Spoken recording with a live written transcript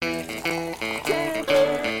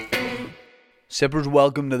Sippers,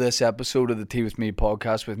 welcome to this episode of the Tea With Me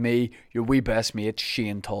podcast with me, your wee best mate,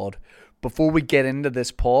 Shane Todd. Before we get into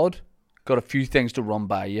this pod, got a few things to run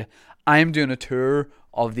by you. I'm doing a tour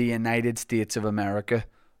of the United States of America,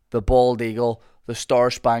 the Bald Eagle, the Star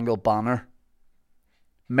Spangled Banner,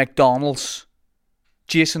 McDonald's,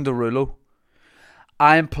 Jason Derulo.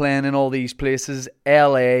 I'm playing in all these places: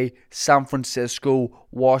 LA, San Francisco,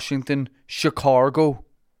 Washington, Chicago.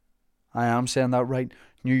 I am saying that right.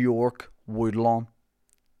 New York, Woodlawn.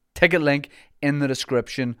 Ticket link in the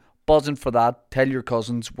description. Buzzing for that. Tell your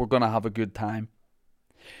cousins. We're going to have a good time.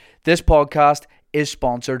 This podcast is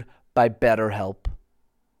sponsored by BetterHelp.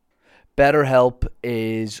 BetterHelp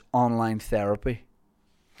is online therapy.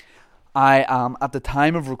 I am, at the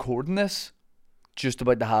time of recording this, just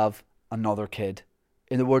about to have another kid.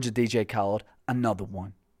 In the words of DJ Khaled, another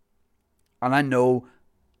one. And I know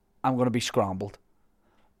I'm going to be scrambled.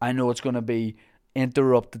 I know it's going to be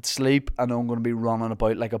interrupted sleep. I know I'm going to be running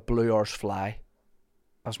about like a blue arse fly,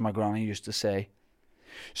 as my granny used to say.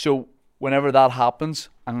 So whenever that happens,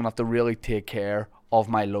 I'm going to have to really take care of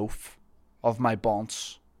my loaf, of my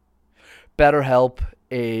bonds. BetterHelp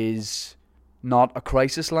is not a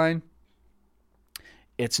crisis line.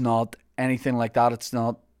 It's not anything like that. It's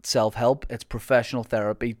not self-help. It's professional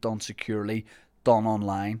therapy done securely, done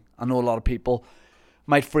online. I know a lot of people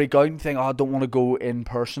might freak out and think, I don't want to go in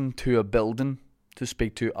person to a building to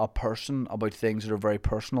speak to a person about things that are very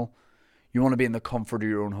personal. You want to be in the comfort of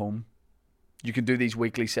your own home. You can do these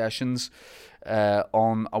weekly sessions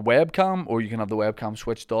on a webcam, or you can have the webcam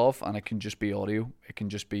switched off and it can just be audio. It can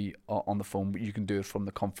just be on the phone, but you can do it from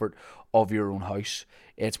the comfort of your own house.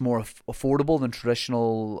 It's more affordable than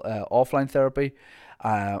traditional offline therapy,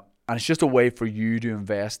 and it's just a way for you to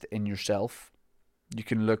invest in yourself. You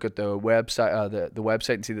can look at the website, the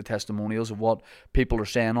website, and see the testimonials of what people are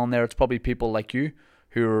saying on there. It's probably people like you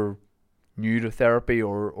who are new to therapy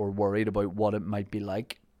or worried about what it might be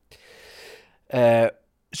like. So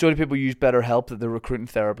many people use BetterHelp that they're recruiting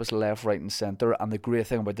therapists left, right, and centre. And the great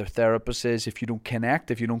thing about their therapists is if you don't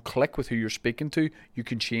connect, if you don't click with who you're speaking to, you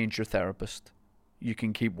can change your therapist. You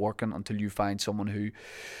can keep working until you find someone who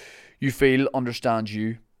you feel understands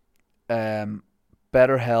you.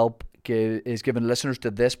 BetterHelp is giving listeners to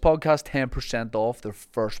this podcast 10% off their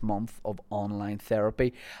first month of online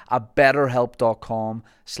therapy at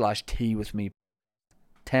betterhelp.com/teawithme.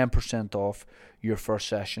 10% off your first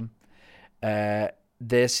session.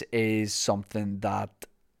 This is something that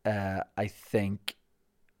I think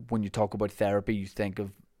when you talk about therapy, you think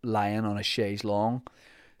of lying on a chaise longue,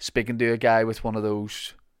 speaking to a guy with one of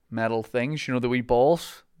those metal things, you know, the wee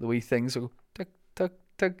balls, the wee things that go tick, tick,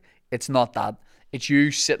 tick. It's not that. It's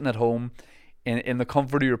you sitting at home in the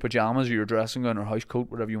comfort of your pajamas or your dressing gown or house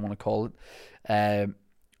coat, whatever you want to call it,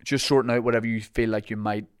 just sorting out whatever you feel like you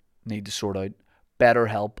might need to sort out.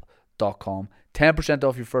 BetterHelp.com. 10%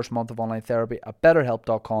 off your first month of online therapy at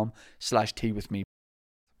betterhelp.com/teawithme.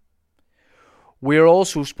 We're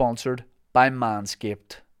also sponsored by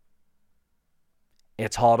Manscaped.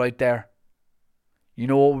 It's hot out there. You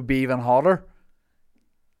know what would be even hotter?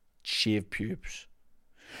 Shave pubes.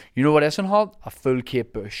 You know what isn't hot? A full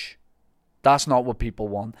Kate Bush. That's not what people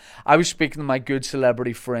want. I was speaking to my good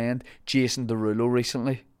celebrity friend Jason Derulo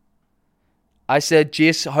recently. I said,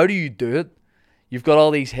 Jason, how do you do it? You've got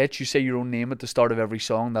all these hits. You say your own name at the start of every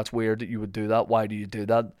song. That's weird that you would do that. Why do you do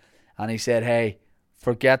that? And he said, hey,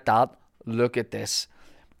 forget that. Look at this.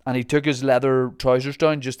 And he took his leather trousers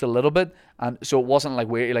down just a little bit. And so it wasn't like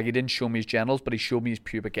weird. Like he didn't show me his genitals, but he showed me his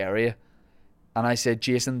pubic area. And I said,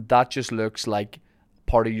 Jason, that just looks like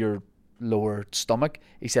part of your lower stomach.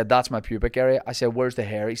 He said, that's my pubic area. I said, where's the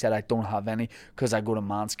hair? He said, I don't have any because I go to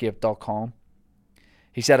manscaped.com.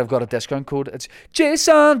 He said, I've got a discount code. It's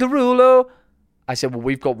Jason Derulo. I said, well,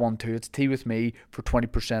 we've got one too. It's Tea With Me for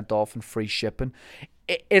 20% off and free shipping.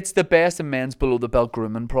 It's the best in men's below the belt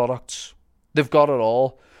grooming products. They've got it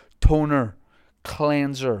all. Toner,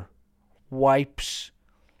 cleanser, wipes.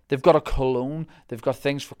 They've got a cologne. They've got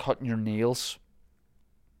things for cutting your nails.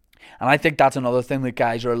 And I think that's another thing that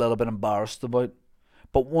guys are a little bit embarrassed about.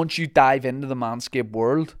 But once you dive into the Manscaped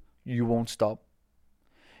world, you won't stop.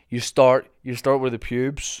 You start with the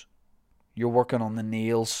pubes. You're working on the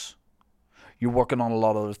nails. You're working on a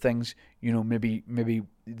lot of other things. You know, maybe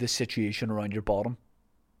the situation around your bottom.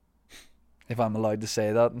 If I'm allowed to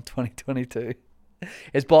say that in 2022.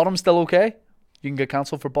 Is bottom still okay? You can get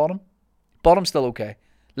cancelled for bottom? Bottom's still okay.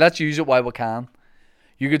 Let's use it while we can.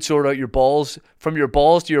 You could sort out your balls, from your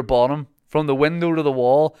balls to your bottom, from the window to the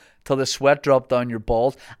wall, till the sweat drop down your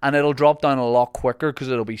balls. And it'll drop down a lot quicker because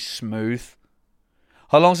it'll be smooth.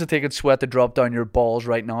 How long does it take sweat to drop down your balls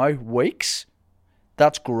right now? Weeks?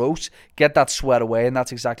 That's gross. Get that sweat away. And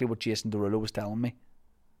that's exactly what Jason Derulo was telling me.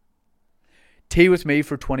 Tea with me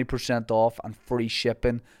for 20% off and free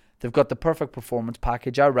shipping. They've got the perfect performance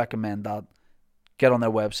package. I recommend that. Get on their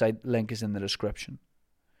website. Link is in the description.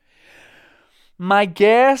 My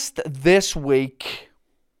guest this week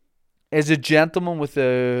is a gentleman with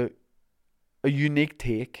a unique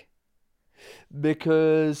take,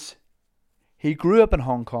 because he grew up in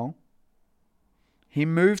Hong Kong. He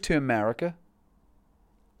moved to America.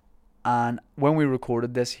 And when we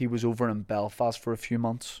recorded this, he was over in Belfast for a few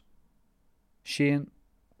months. Shane,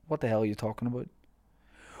 what the hell are you talking about?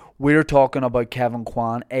 We're talking about Kevin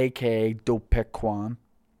Kwan, a.k.a. Dope Pick Kwan.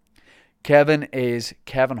 Kevin is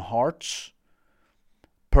Kevin Hart's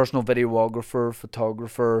personal videographer,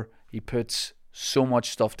 photographer. He puts so much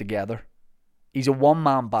stuff together. He's a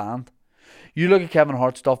one-man band. You look at Kevin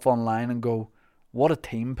Hart stuff online and go, what a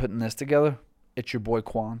team putting this together. It's your boy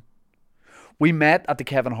Kwan. We met at the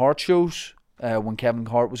Kevin Hart shows when Kevin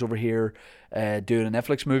Hart was over here doing a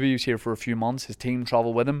Netflix movie. He was here for a few months. His team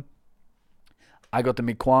traveled with him. I got to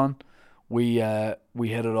meet Kwan. We hit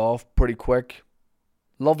it off pretty quick.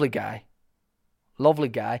 Lovely guy.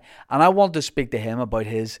 And I wanted to speak to him about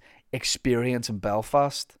his experience in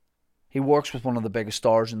Belfast. He works with one of the biggest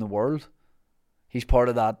stars in the world. He's part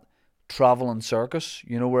of that traveling circus.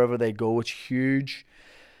 You know, wherever they go, it's huge.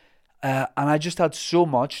 And I just had so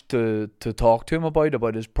much to talk to him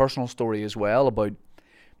about his personal story as well, about,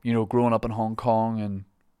 you know, growing up in Hong Kong and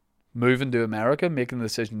moving to America, making the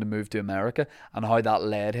decision to move to America, and how that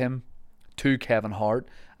led him to Kevin Hart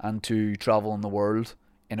and to travel in the world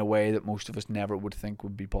in a way that most of us never would think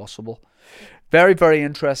would be possible. Very, very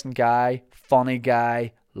interesting guy, funny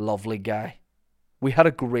guy, lovely guy. We had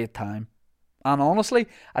a great time. And honestly,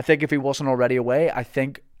 I think if he wasn't already away, I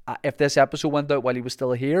think if this episode went out while he was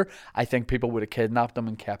still here, I think people would have kidnapped him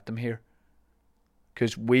and kept him here.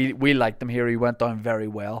 Because we liked him here. He went down very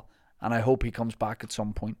well. And I hope he comes back at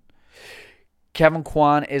some point. Kevin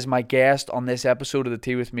Kwan is my guest on this episode of the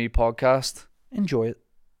Tea With Me podcast. Enjoy it.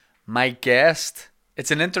 My guest,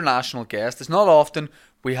 it's an international guest. It's not often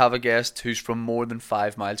we have a guest who's from more than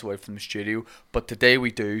 5 miles away from the studio, but today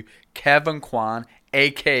we do. Kevin Kwan,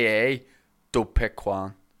 a.k.a. Dope Pick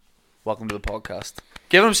Kwan. Welcome to the podcast.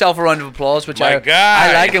 Give himself a round of applause, which I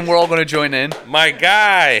like, and we're all going to join in. My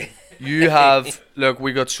guy. You have, look,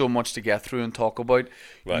 we got so much to get through and talk about.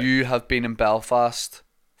 Right. You have been in Belfast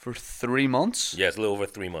for 3 months. Yes, a little over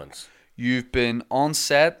 3 months. You've been on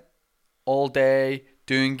set all day,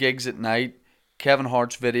 doing gigs at night, Kevin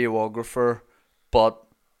Hart's videographer, but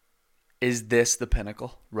is this the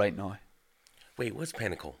pinnacle right now? Wait, what's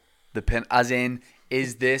pinnacle? As in,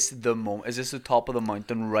 is this the moment? Is this the top of the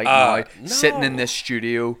mountain right now? No. Sitting in this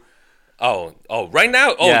studio. Oh, right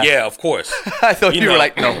now? Oh, yeah, of course. I thought you were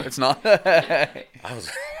like, no, it's not. I was.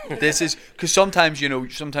 This is because sometimes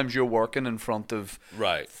you're working in front of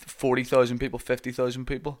 40,000 people, 50,000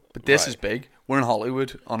 people, but this is big. We're in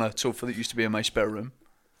Hollywood on a sofa that used to be in my spare room.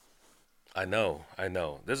 I know.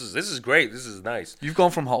 This is great. This is nice. You've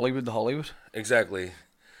gone from Hollywood to Hollywood. Exactly.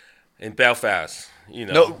 In Belfast, you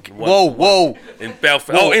know. No, whoa. In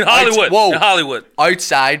Belfast. Oh, in Hollywood. In Hollywood.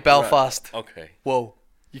 Outside Belfast. Right. Okay. Whoa.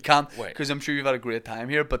 You can't, because I'm sure you've had a great time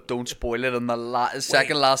here, but don't spoil it on the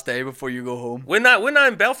second last day before you go home. We're not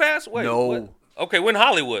in Belfast? Wait. No. What? Okay, we're in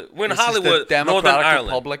Hollywood. We're in Hollywood, is the Democratic Northern Ireland.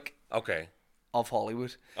 Republic. Okay. Of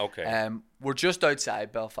Hollywood. Okay. We're just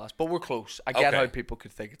outside Belfast, but we're close. I get how people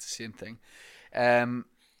could think it's the same thing.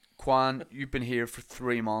 Kwan, you've been here for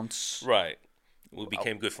 3 months. Right. We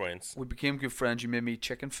became good friends. You made me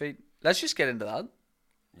chicken feet. Let's just get into that.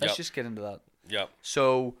 Yep.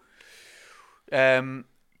 So,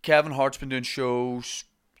 Kevin Hart's been doing shows,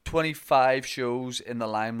 25 shows in the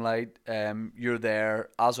limelight. You're there,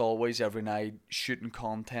 as always, every night, shooting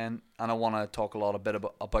content. And I want to talk a bit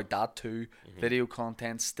about that too. Mm-hmm. Video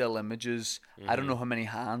content, still images. Mm-hmm. I don't know how many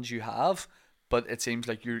hands you have, but it seems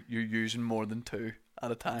like you're using more than 2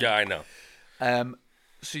 at a time. Yeah, I know.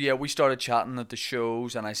 So yeah, we started chatting at the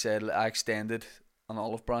shows, and I extended an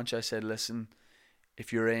olive branch. I said, listen,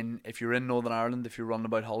 if you're in Northern Ireland, if you're running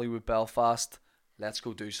about Hollywood, Belfast, let's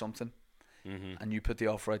go do something. Mm-hmm. And you put the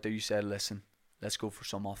offer out there. You said, listen, let's go for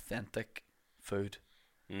some authentic food.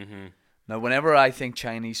 Mm-hmm. Now, whenever I think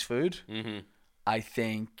Chinese food, mm-hmm. I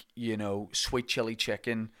think, sweet chili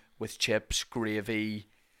chicken with chips, gravy,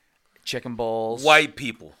 chicken balls. White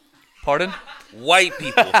people. Pardon? White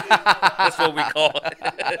people. That's what we call it.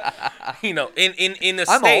 In the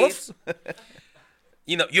States.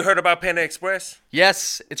 You heard about Panda Express?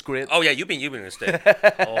 Yes, it's great. Oh yeah, you've been in the States.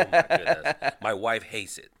 Oh my goodness, my wife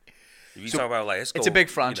hates it. You talk about let's go. It's a big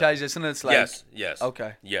franchise, isn't it? It's like yes.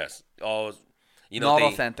 Okay. Yes. Oh, Not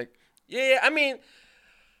authentic. Yeah, I mean,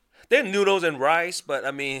 they're noodles and rice, but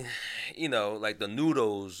I mean, like the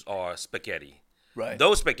noodles are spaghetti. Right.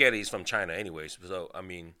 Those spaghetti is from China, anyways. So I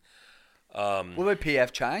mean, what about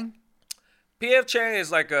P.F. Chang? P.F. Chang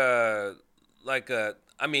is like a.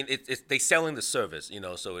 I mean, it's they selling the service,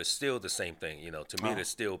 so it's still the same thing, To me, it's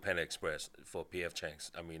still Panda Express for P.F.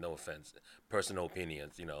 Chang's. I mean, no offense, personal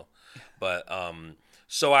opinions, But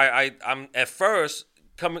so I'm at first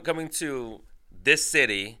coming to this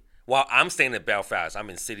city while I'm staying in Belfast.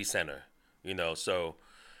 I'm in city center, So,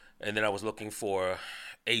 and then I was looking for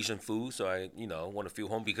Asian food, so I want to feel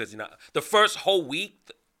home because the first whole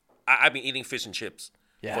week I've been eating fish and chips.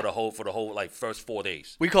 Yeah. For the whole like first 4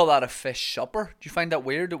 days. We call that a fish shopper. Do you find that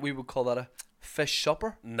weird that we would call that a fish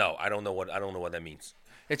shopper? No, I don't know what that means.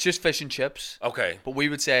 It's just fish and chips. Okay. But we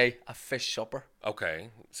would say a fish shopper.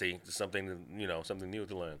 Okay. See, something something new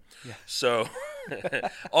to learn. Yeah. So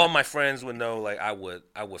all my friends would know like I would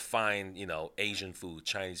find, Asian food,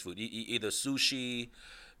 Chinese food, either sushi,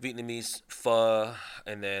 Vietnamese pho,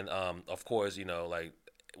 and then of course, like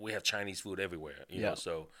we have Chinese food everywhere,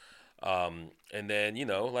 so and then,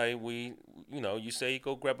 like you say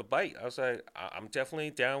go grab a bite. I was like, I'm definitely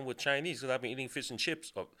down with Chinese because I've been eating fish and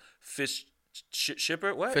chips or fish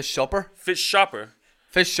shipper. What? Fish shopper? Fish shopper.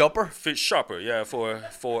 Fish shopper? Fish shopper, yeah, for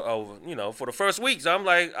the first week. So I'm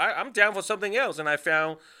like, I'm down for something else. And I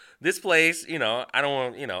found this place, I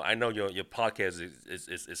don't want, I know your podcast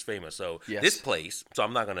is famous. So yes. This place, so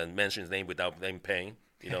I'm not going to mention his name without them paying.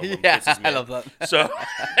 Yeah, I love that. So,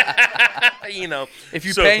 if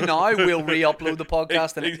you pay now, we'll re-upload the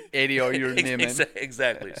podcast and ADR your name in.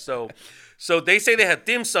 Exactly. So they say they have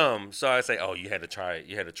dim sum. So I say, oh, you had to try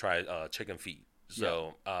chicken feet.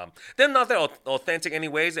 So they're not that authentic,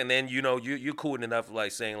 anyways. And then you're cool enough,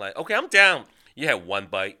 like saying like, okay, I'm down. You have one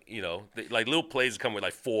bite. Like little plates come with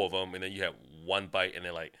like 4 of them, and then you have one bite, and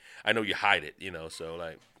then like I know you hide it. So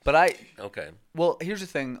like. But okay. Well, here's the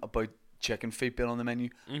thing about chicken feet being on the menu.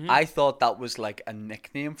 Mm-hmm. I thought that was like a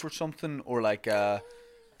nickname for something, or like I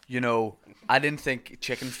didn't think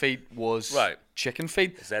chicken feet was right. Chicken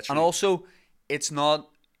feet. Is that true? And also, it's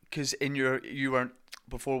not because you weren't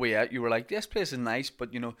before we ate. You were like, this place is nice, but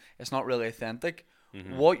it's not really authentic.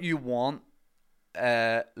 Mm-hmm. What you want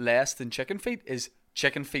less than chicken feet is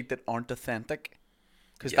chicken feet that aren't authentic.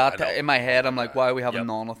 Because in my head, I'm like, why are we having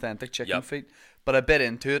non-authentic chicken feet? But I bit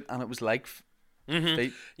into it, and it was like. Mm-hmm.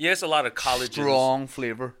 Feet. Yeah, it's a lot of collagen. Strong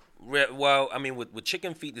flavor. Well, I mean, with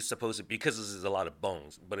chicken feet, it's supposed to because there's a lot of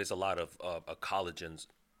bones, but it's a lot of collagens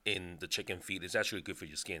in the chicken feet. It's actually good for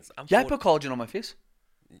your skin. I put collagen on my face.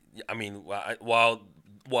 I mean,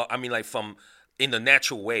 I mean, like from in the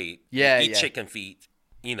natural way. Yeah, you eat chicken feet.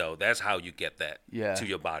 That's how you get that to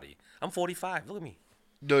your body. I'm 45. Look at me.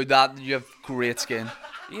 Dude, you have great skin.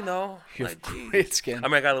 You have great skin. I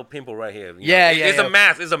mean, I got a little pimple right here. It's a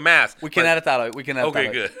mask. It's a mask. We can edit that out.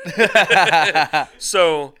 Okay, good.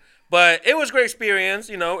 So, but it was a great experience,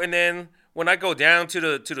 And then when I go down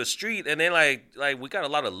to the street, and then like we got a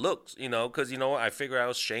lot of looks, because I figure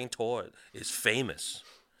out Shane Todd is famous.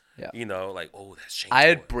 Yeah. Like, oh, that's Shane Todd. I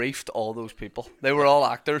had briefed all those people. They were all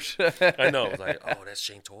actors. I know. I was like, oh, that's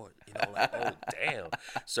Shane Todd. Like, oh, damn.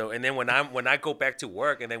 So, and then when I go back to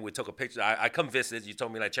work, and then we took a picture. I come visit. You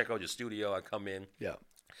told me, like, check out your studio. I come in. Yeah.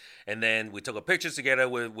 And then we took a picture together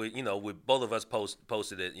with both of us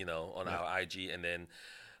posted it, on our IG. And then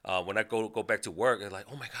when I go back to work, they're like,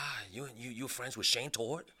 oh, my God, you friends with Shane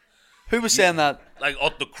Todd? Who was saying that? Like,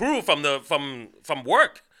 the crew from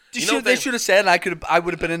work. They should have said I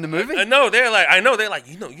would have been in the movie. I know they're like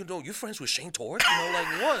you're friends with Shane Todd,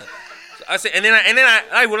 like what? So I said, and then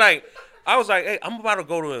I was like, hey, I'm about to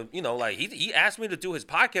go to like he asked me to do his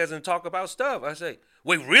podcast and talk about stuff. I say,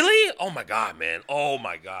 wait, really? Oh my God, man! Oh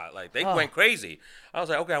my God! Like they went crazy. I was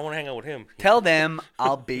like, okay, I want to hang out with him. Tell them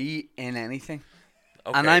I'll be in anything,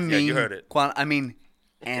 okay, and I mean, you heard it. I mean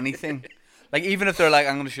anything. Like, even if they're like,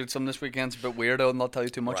 I'm going to shoot some this weekend, it's a bit weird, I'll not tell you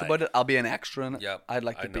too much about it. I'll be an extra in it. Yep. I'd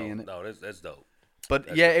like to be in it. No, that's dope. But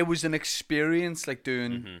that's dope. Dope. It was an experience, like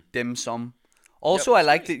doing dim sum. Also, I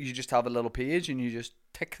like that you just have a little page and you just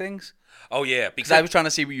tick things. Oh, yeah. Because I was trying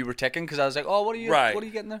to see what you were ticking, because I was like, oh, what are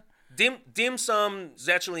you getting there? Dim sums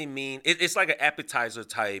actually mean, it's like an appetizer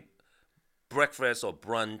type breakfast or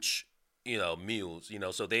brunch, meals,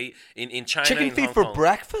 So they, in China, chicken feet for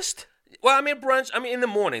breakfast? Well, I mean brunch. I mean in the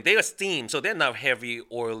morning they are steamed, so they're not heavy,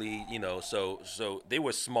 oily. So they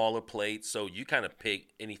were smaller plates, so you kind of pick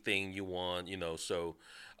anything you want. So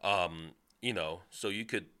you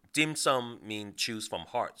could dim sum mean choose from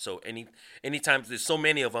heart. So anytime there's so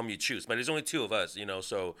many of them you choose, but there's only 2 of us.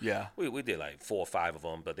 So yeah, we did like 4 or 5 of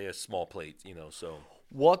them, but they're small plates. So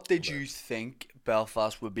What did you think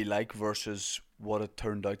Belfast would be like versus what it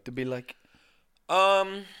turned out to be like?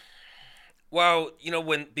 Um, well,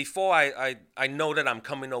 when before I know that I'm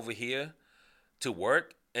coming over here to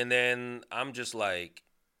work, and then I'm just like,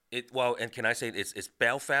 it. Well, and can I say it's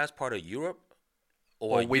Belfast part of Europe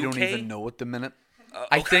or Or we don't UK? even know at the minute.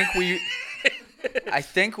 I Okay. think we. I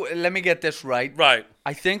think. Let me get this right. Right.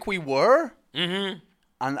 I think we were, and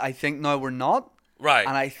I think now we're not, Right.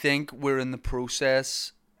 and I think we're in the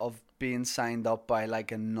process of being signed up by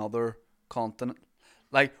like another continent.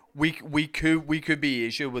 Like we could be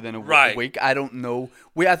Asia within a Right. week. I don't know.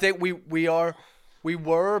 I think we were.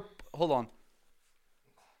 Hold on.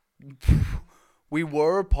 We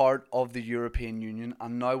were part of the European Union,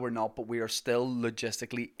 and now we're not, but we are still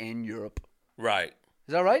logistically in Europe. Right.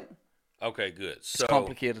 Is that right? Okay. Good. It's So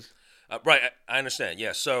complicated. right, I understand.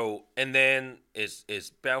 Yeah. So and then it's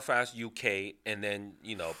Belfast, UK, and then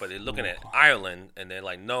but they're looking at Ireland, and they're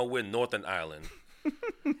like, no, we're Northern Ireland.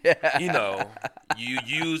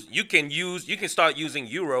 You can start using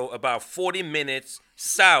euro about 40 minutes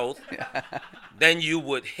south. Then you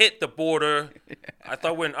would hit the border. I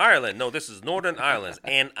thought we're in Ireland. No, this is Northern Ireland.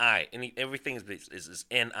 NI. And everything is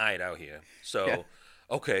NI'd out here. So, Yeah.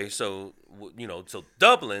 okay, so so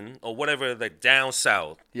Dublin or whatever, like down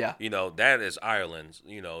south. Yeah. That is Ireland.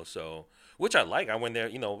 So which I like. I went there.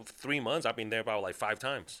 3 months. I've been there about like 5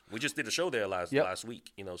 times. We just did a show there last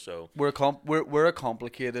week. So We're a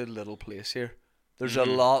complicated little place here. There's a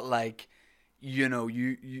lot like, you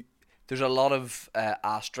there's a lot of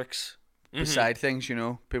asterisks beside things.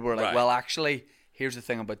 People are like, Right. well, actually, here's the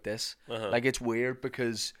thing about this. Uh-huh. Like, it's weird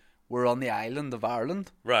because we're on the island of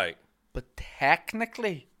Ireland, right, but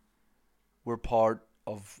technically, we're part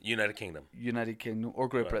of United Kingdom. United Kingdom or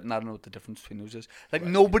Great Right. Britain. I don't know what the difference between those is. Like,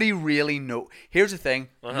 nobody really know. Here's the thing: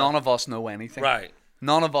 none of us know anything. Right.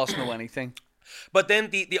 None of us know anything. But then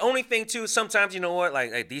the only thing too, sometimes what,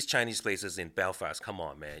 like these Chinese places in Belfast, come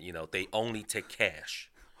on, man, they only take cash.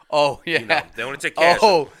 Oh yeah, They only take cash.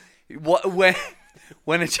 Oh, what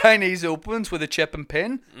when a Chinese opens with a chip and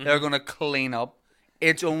pin, they're gonna clean up.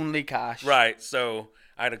 It's only cash. Right. So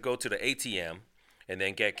I had to go to the ATM and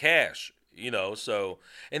then get cash. So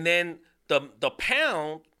and then the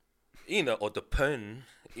pound, or the pun,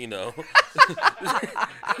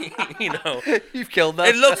 You've killed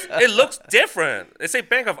that. it looks different. They say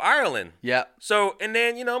Bank of Ireland. Yeah. So and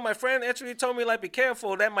then my friend actually told me, like, be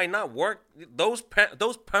careful, that might not work. Those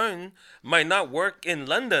pun might not work in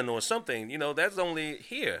London or something. That's only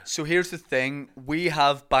here. So here's the thing: we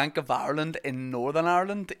have Bank of Ireland in Northern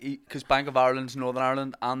Ireland because Bank of Ireland's Northern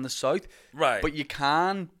Ireland and the South. Right. But you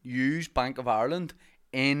can use Bank of Ireland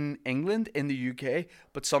in England, in the UK,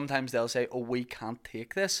 but sometimes they'll say, "Oh, we can't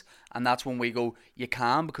take this," and that's when we go, "You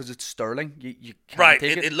can because it's sterling. You can't Right.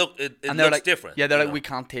 take it." It looks And they're like, different. Yeah, they're like, "We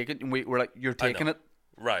can't take it," and we're like, "You're taking it.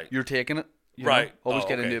 Right. You're taking it." Right. Always Oh,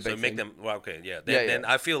 get okay. into a So big make thing. them. Well, okay. Yeah. Yeah, Then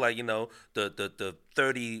yeah. I feel like the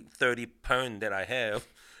 30 pound that I have.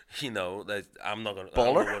 That I'm not gonna.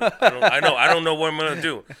 Baller? I don't know what I'm gonna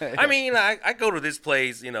do. I mean, I go to this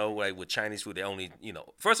place, like with Chinese food. They only,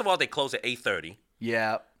 first of all, they close at 8:30.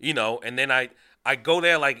 Yeah. And then I go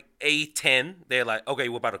there like 8:10. They're like, okay,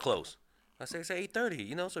 we're about to close. I say it's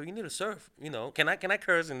 8:30. So you need to serve. Can I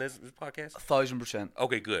curse in this podcast? 1,000%.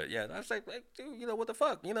 Okay, good. Yeah, I was like, dude, what the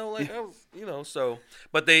fuck? Like, so,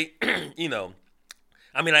 but they,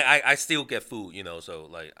 I mean, I still get food, so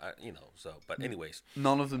like, so, but anyways,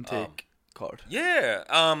 None of them take card. yeah,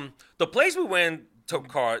 the place we went took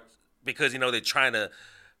card because they're trying to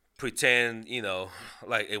pretend,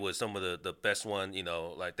 like it was some of the best one,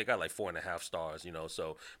 like they got like 4.5 stars,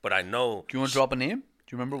 so, but I know Do you want to drop a name? Do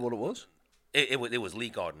you remember what it was? it was Lee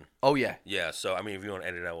Garden. Oh yeah. Yeah, so I mean, if you want to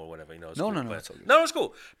edit out or whatever, it's No, cool. no, no, but, it's all good. no, it's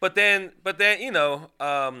cool. But then,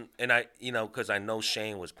 and I, because I know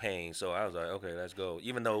Shane was paying, so I was like, okay, let's go.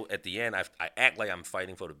 Even though at the end, I act like I'm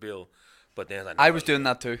fighting for the bill, but then I was doing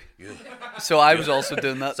that too. So I was also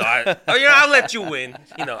doing that. So I'll let you win.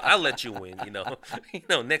 I'll let you win.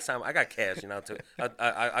 Next time I got cash.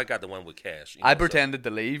 I got the one with cash. I pretended to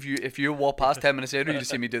leave. If you walk past 10 minutes later, you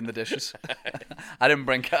just see me doing the dishes. I didn't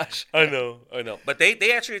bring cash. I know. But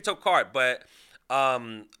they actually took card. But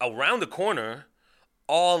around the corner,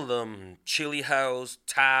 all of them, Chili House,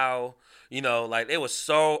 Tao, like it was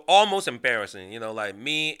so almost embarrassing. Like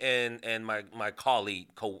me and my colleague,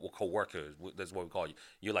 co-workers, that's what we call you.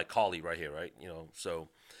 You're like colleague right here, right? So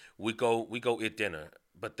we go eat dinner.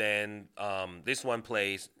 But then this one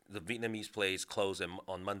place, the Vietnamese place, closed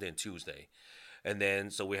on Monday and Tuesday. And then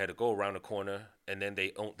so we had to go around the corner, and then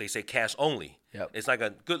they say cash only. Yep. It's like a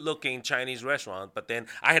good-looking Chinese restaurant, but then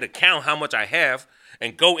I had to count how much I have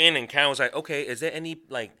and go in and count. It's like, okay, is there any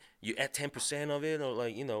like you at 10% of it, or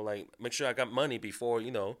like like make sure I got money before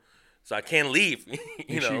so I can't leave.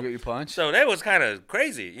 Make sure you get your points. So that was kind of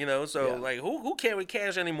crazy, So Yeah. like who carry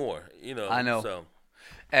cash anymore, I know. So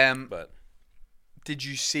But did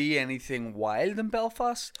you see anything wild in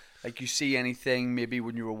Belfast? Like you see anything maybe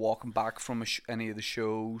when you were walking back from any of the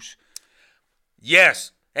shows?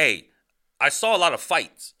 yes, hey, I saw a lot of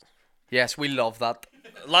fights. Yes, we love that.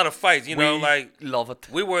 A lot of fights, We like love it.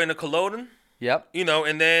 we were in the Culloden. Yep.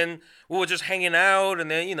 And then we were just hanging out,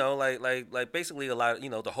 and then like basically a lot,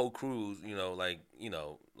 the whole crew, like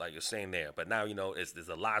you're saying there. But now there's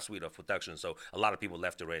a last week of production, so a lot of people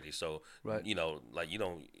left already. So Right. like you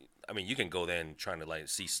don't, I mean, you can go there and trying to like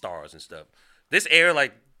see stars and stuff. This air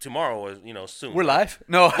like tomorrow or soon. We're live.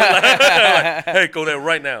 No. Hey, go there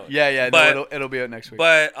right now. Yeah. But No, it'll be out next week.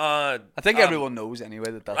 but I think everyone knows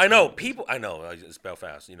anyway that's. I know people. I know it's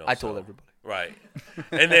Belfast. I told everybody. Right.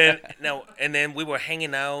 And then we were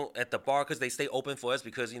hanging out at the bar because they stay open for us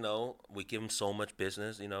because, we give them so much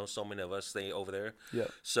business, so many of us stay over there. Yeah.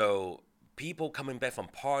 So people coming back from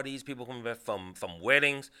parties, people coming back from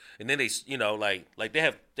weddings, and then they, like they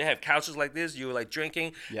have couches like this, you're like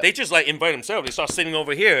drinking. Yep. They just like invite themselves. They start sitting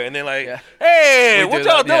over here and they're like, Yeah. hey, We what do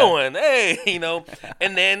y'all that, yeah. doing? Hey,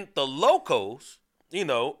 and then the locals,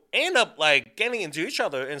 end up like getting into each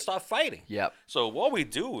other and start fighting. Yep. So what we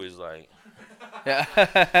do is like, Yeah.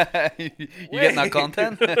 you getting that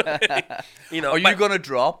content? Are you but- gonna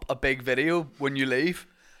drop a big video when you leave?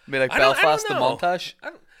 Be like I don't Belfast, the know. montage,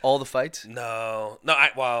 all the fights. No,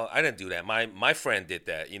 I didn't do that. My friend did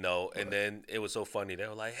that, and then it was so funny. They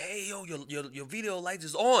were like, "Hey, yo, your video lights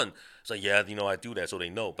is on." So yeah, I do that so they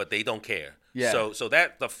know, but they don't care. Yeah. So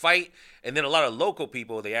that the fight, and then a lot of local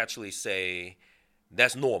people they actually say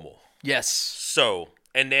that's normal. Yes. So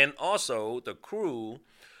and then also the crew.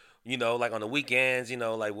 Like on the weekends,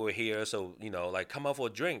 like we're here, so like come out for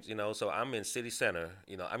drinks, So I'm in City Center,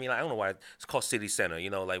 I mean, I don't know why it's called City Center,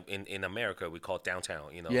 like in America we call it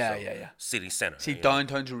downtown, Yeah, so yeah. City Center. See,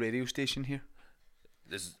 downtown's a radio station here.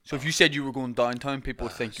 So if you said you were going downtown, people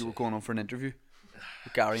would think you were going on for an interview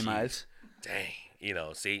with Gary Miles.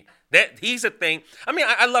 Dang, see that he's a thing. I mean,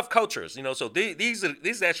 I love cultures, so these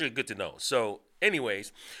are actually good to know. So,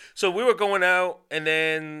 anyways, so we were going out, and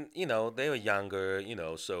then they were younger,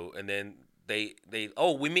 so and then they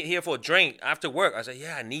we meet here for a drink after work. I said,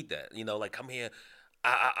 yeah, I need that, like come here.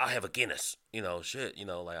 I'll have a Guinness, shit,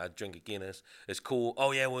 like I drink a Guinness. It's cool.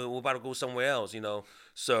 Oh yeah, we're about to go somewhere else,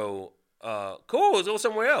 So cool, let's go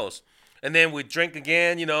somewhere else. And then we drink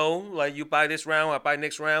again, like you buy this round, I buy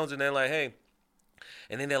next rounds, and then like, hey.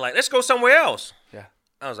 And then they're like, let's go somewhere else. Yeah.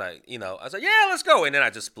 I was like, yeah, let's go. And then I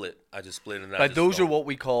just split. And Like those are what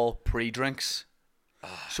we call pre-drinks.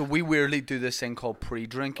 So we weirdly do this thing called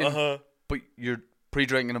pre-drinking. But your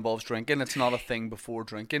pre-drinking involves drinking. It's not a thing before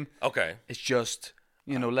drinking. Okay. It's just,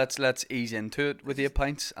 let's ease into it with 8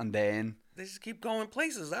 pints and then They just keep going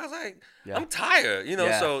places. I was like, Yeah. I'm tired,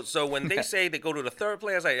 Yeah. So when they say they go to the third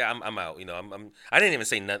place, I was like, yeah, I'm out. I didn't even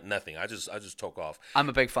say nothing. I just took off. I'm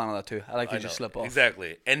a big fan of that too. I like to I just know. slip off.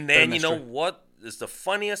 Exactly. And Bit of then you know mystery. what is the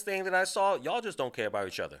funniest thing that I saw? Y'all just don't care about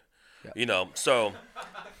each other. So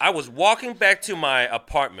I was walking back to my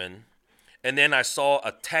apartment, and then I saw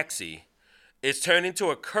a taxi. It's turned into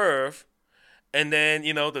a curve, and then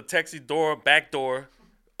the taxi back door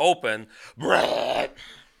open. I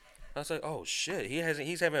was like, oh shit,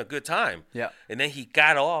 he's having a good time. Yeah. And then he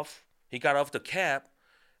got off the cab,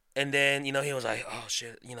 and then he was like, oh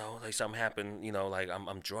shit, like something happened, like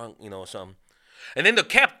I'm drunk, or something. And then the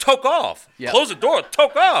cab took off. Yeah. Closed the door,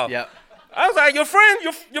 took off. Yeah. I was like, your friend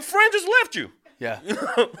just left you. Yeah.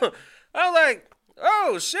 I was like,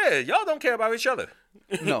 oh shit, y'all don't care about each other.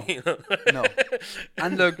 No. No.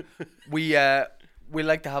 And look, we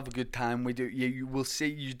like to have a good time. We do. You will see.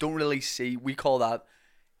 You don't really see. We call that.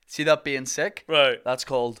 See that being sick? Right. That's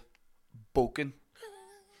called boking.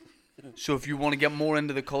 So if you want to get more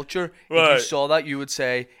into the culture, if Right. you saw that, you would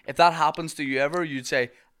say, if that happens to you ever, you'd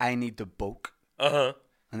say, I need to boke. Uh-huh.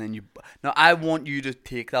 And then now I want you to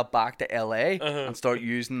take that back to LA and start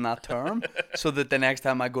using that term so that the next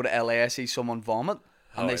time I go to LA, I see someone vomit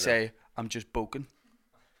and I they know. say, I'm just boking.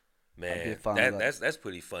 be a Man, fan of that. that's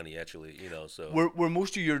pretty funny actually, so Were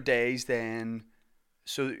most of your days then?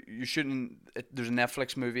 So you're shooting. There's a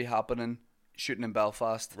Netflix movie happening, shooting in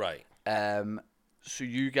Belfast. right. So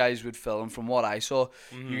you guys would film. From what I saw,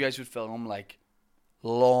 Mm-hmm. you guys would film like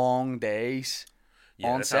long days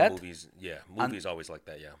Yeah, on that's set, how movies always like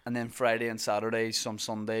that, yeah. and then Friday and Saturdays, some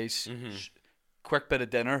Sundays. Mm-hmm. quick bit of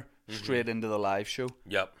dinner, straight into the live show.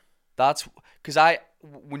 Yep. That's because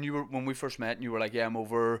when we first met, and you were like, "Yeah, I'm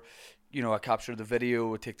over." You know, I captured the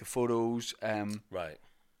video, I take the photos. Right.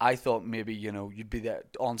 I thought maybe you'd be there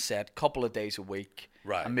on set, couple of days a week,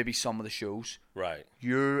 Right. and maybe some of the shows. Right.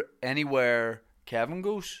 You're anywhere Kevin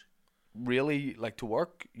goes, really like to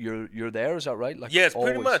work. You're there, is that right? Like Yes,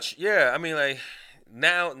 pretty always? much. Yeah, I mean, like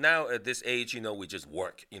now at this age, we just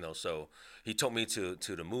work. So he took me to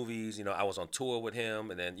the movies. I was on tour with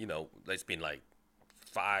him, and then it's been like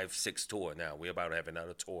 5-6 tour now. We're about to have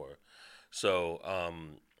another tour. So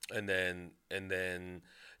and then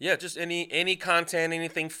yeah, just any content,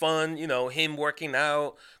 anything fun. Him working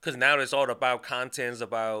out, because now it's all about contents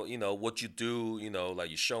about what you do. Like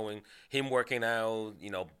you're showing him working out.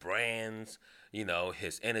 Brands.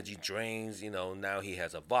 His energy drains. Now he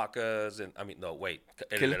has a vodkas, and I mean, no, wait,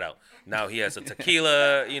 edit it out. Now he has a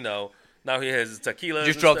tequila. Now he has his tequila.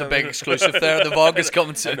 Just dropped a big exclusive there. The vodka's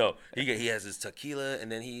coming soon. No, he has his tequila,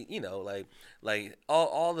 and then he like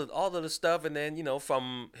all of the stuff, and then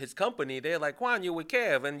from his company they're like, Juan, you with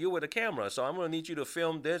Kev and you with the camera, so I'm gonna need you to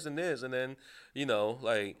film this and this, and then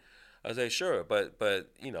like I say sure, but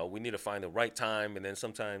we need to find the right time, and then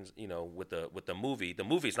sometimes with the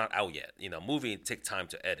movie's not out yet. Movie take time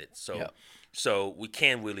to edit, so we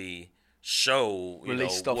can't really show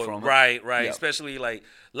release stuff from it. Right. Yeah. Especially like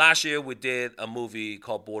last year we did a movie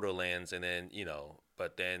called Borderlands, and then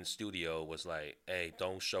but then studio was like, hey,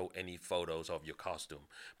 don't show any photos of your costume.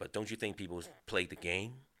 But don't you think people play the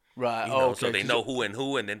game? Right. So Okay. they know who,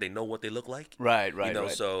 and then they know what they look like. Right. Right.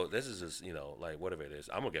 Right. So this is just like whatever it is,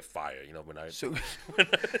 I'm gonna get fired. When I So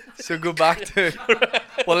go back to.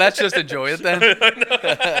 Well, let's just enjoy it then.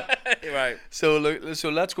 Right. So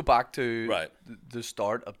let's go back to Right. the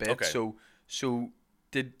start a bit. Okay. So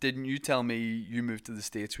didn't you tell me you moved to the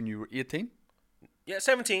States when you were 18? Yeah,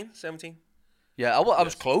 17. Yeah, I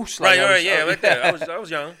was close. Right. I was, Yeah. Right there. I was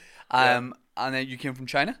young. And then you came from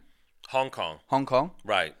China, Hong Kong. Hong Kong,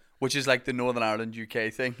 Right. which is like the Northern Ireland UK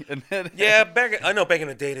thing. And then Yeah, back in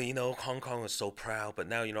the day, Hong Kong was so proud, but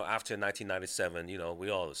now, after 1997, we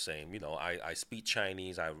all the same. I speak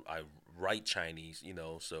Chinese, I write Chinese,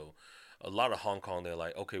 so a lot of Hong Kong, they're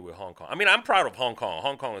like, okay, we're Hong Kong. I mean, I'm proud of Hong Kong.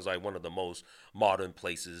 Hong Kong is like one of the most modern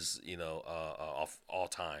places, of all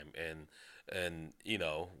time, and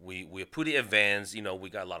we're pretty advanced. We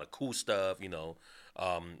got a lot of cool stuff.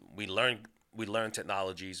 We learn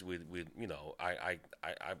technologies.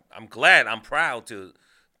 I'm glad. I'm proud to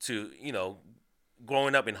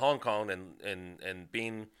growing up in Hong Kong and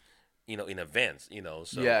being in events.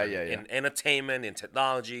 So Yeah. in entertainment, in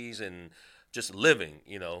technologies, and just living.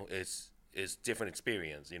 It's different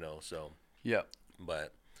experience. So yeah.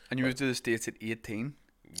 but And you moved to the States at 18,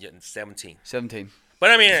 getting 17. 17. But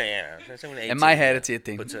I mean, yeah, 17, 18, In my head, yeah. it's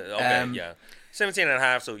 18. But okay, yeah, 17 and a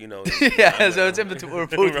half. So Yeah, so it's in between. We're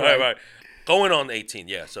both right. Going on 18,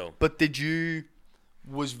 yeah. So But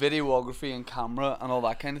was videography and camera and all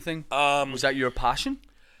that kind of thing? Was that your passion?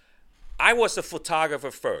 I was a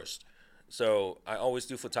photographer first. So I always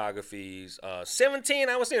do photographies. 17,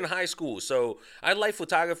 I was in high school, so I like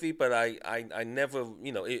photography, but I never,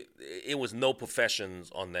 it was no professions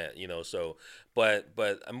on that, So, but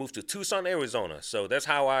I moved to Tucson, Arizona, so that's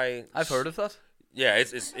how I've heard of that. Yeah,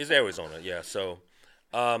 it's Arizona, yeah. So,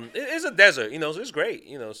 it's a desert, so it's great,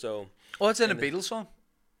 So, Oh, it's in a Beatles song.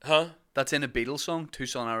 huh? That's in a Beatles song,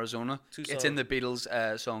 Tucson, Arizona. Tucson. It's in the Beatles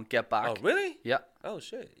song "Get Back." Oh, really? Yeah. Oh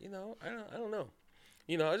shit! I don't know.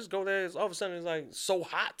 I just go there. All of a sudden, it's like so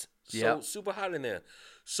hot, super hot in there.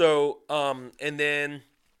 So, and then,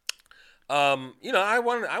 I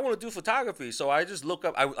want to do photography. So I just look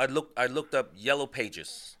up. I looked up Yellow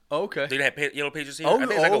Pages. Okay. Do they have Yellow Pages here? Oh, I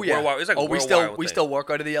think it's like a yeah. worldwide, it's like a we worldwide we thing. still work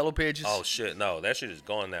out of the Yellow Pages. Oh shit! No, that shit is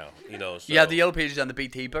gone now. So, Yeah, the Yellow Pages and the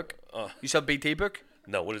BT book. You saw BT book?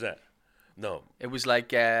 No, what is that? No. It was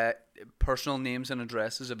like personal names and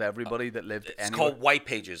addresses of everybody that lived It's anywhere. called White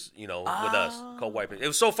Pages, with us. Called White Pages. It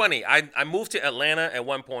was so funny. I moved to Atlanta at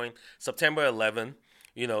one point, September 11,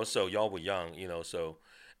 so y'all were young, so.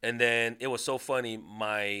 And then it was so funny.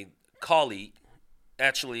 My colleague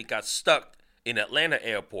actually got stuck in Atlanta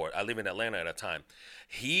airport. I live in Atlanta at a time.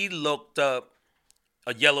 He looked up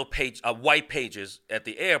a White Pages at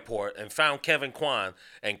the airport and found Kevin Kwan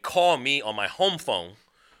and called me on my home phone.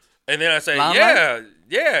 And then I said,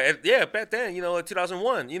 yeah, back then, in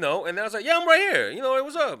 2001, and then I was like, yeah, I'm right here, hey,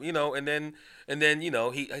 what's up, and then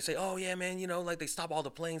I say, oh yeah, man, like they stop all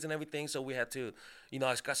the planes and everything, so we had to, I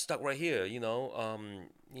got stuck right here, you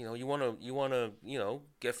wanna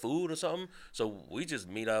get food or something, so we just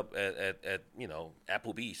meet up at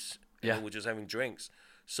Applebee's, and we're just having drinks.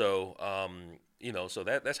 So so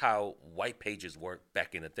that's how white pages worked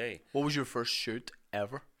back in the day. What was your first shoot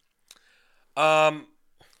ever? Um,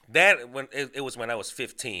 that when it was when I was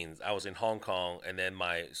 15, I was in Hong Kong, and then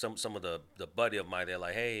some of the buddy of mine, they're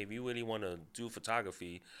like, hey, if you really want to do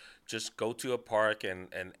photography, just go to a park and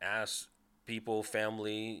ask people,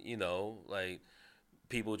 family, like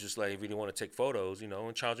people just like really want to take photos,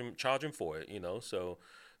 and charge them for it, So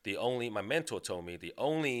my mentor told me the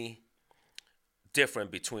only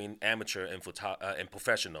difference between amateur and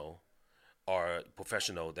professional or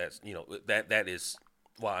professional that is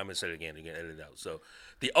well, I'm gonna say it again, you can edit it out. So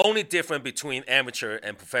the only difference between amateur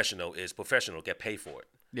and professional is professional get paid for it.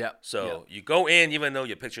 Yeah. So you go in even though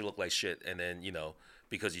your picture look like shit, and then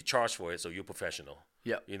because you charge for it, so you're professional.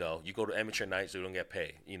 Yeah. You go to amateur night, so you don't get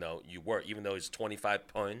paid. You work even though it's 25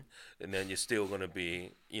 pun, and then you're still gonna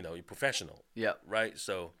be you're professional. Yeah. Right.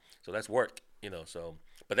 So that's work. So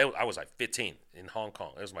but I was like 15 in Hong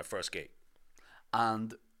Kong. That was my first gig.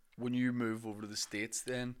 And when you move over to the States,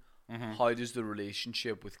 then how does the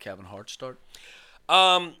relationship with Kevin Hart start?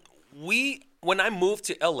 When I moved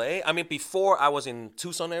to LA, I mean, before I was in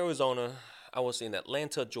Tucson, Arizona, I was in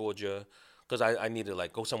Atlanta, Georgia, because I needed to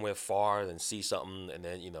like go somewhere far and see something, and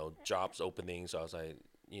then jobs opening. So I was like,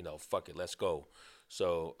 fuck it, let's go.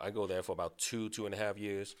 So I go there for about 2.5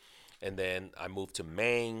 years, and then I moved to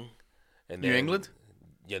Maine, and New England.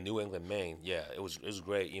 Yeah, New England, Maine. Yeah, it was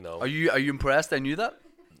great. Are you impressed? I knew that.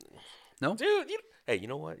 No, dude. Hey, you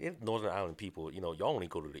know what? Northern Island people, y'all only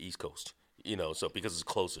go to the East Coast. So because it's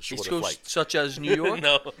closer, shorter East Coast, flight. such as New York.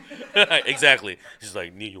 No, exactly. It's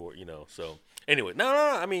like New York, So anyway, no.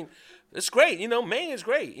 I mean, it's great. Maine is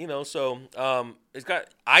great. So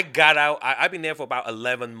I got out. I've been there for about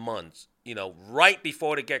 11 months. Right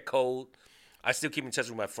before they get cold. I still keep in touch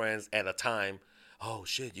with my friends at a time. Oh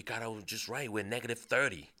shit, you got out just right. We're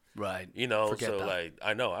 -30. Right. Forget so that. Like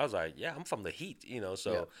I know. I was like, yeah, I'm from the heat.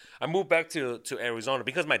 So I moved back to Arizona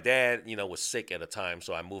because my dad, was sick at the time.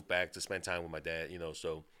 So I moved back to spend time with my dad.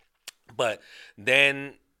 So, but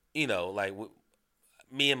then like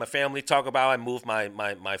me and my family talk about I moved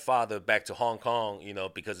my father back to Hong Kong.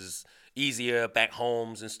 Because it's easier back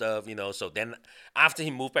homes and stuff. So then after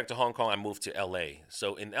he moved back to Hong Kong, I moved to LA.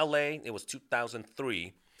 So in LA, it was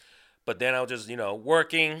 2003. But then I was just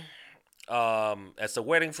working. As a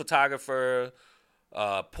wedding photographer,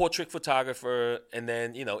 portrait photographer, and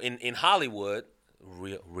then in Hollywood,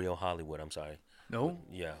 real Hollywood. I'm sorry. No.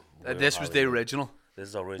 Yeah. This was the original. This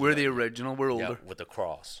is original. We're the original. We're older. Yeah, with the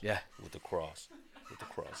cross. Yeah. With the cross.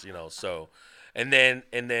 So, and then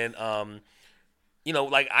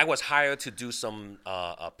like I was hired to do some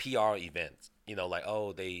PR events. Like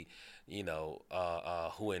they.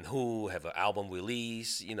 Who and who have an album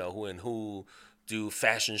release. Who and who do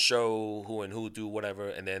fashion show, who and who do whatever,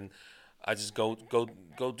 and then I just go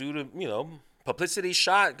do the publicity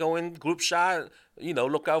shot, go in group shot,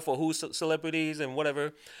 look out for who's celebrities and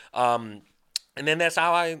whatever, and then that's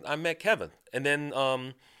how I met Kevin, and then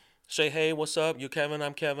say, hey, what's up? You Kevin?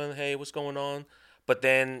 I'm Kevin. Hey, what's going on? But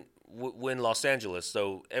then we're in Los Angeles,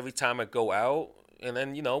 so every time I go out, and then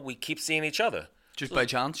we keep seeing each other. Just by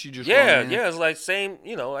chance, you just it's like same,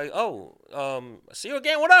 like see you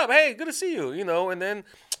again. What up? Hey, good to see you. And then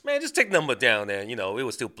man, just take number down there. It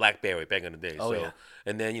was still BlackBerry back in the day. Oh, yeah.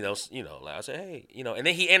 And then like I said, hey, and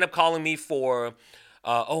then he ended up calling me for,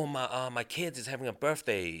 my kids is having a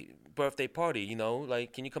birthday party.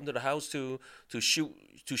 Like can you come to the house to shoot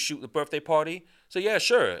the birthday party? So yeah,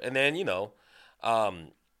 sure. And then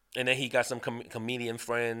and then he got some comedian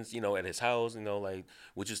friends, at his house, like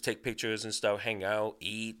we just take pictures and stuff, hang out,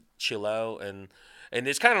 eat, chill out, and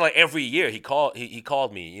it's kind of like every year he called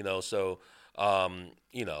me, so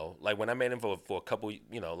like when I met him for a couple,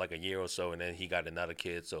 like a year or so, and then he got another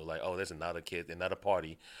kid, so like there's another kid, another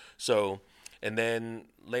party, so and then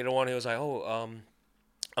later on he was like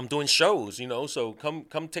I'm doing shows, so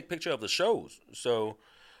come take picture of the shows, so.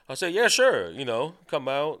 I said, yeah, sure, come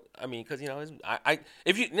out. I mean, because, if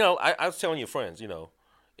I was telling your friends,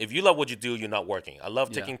 if you love what you do, you're not working. I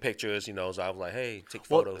love taking pictures, so I was like, hey, take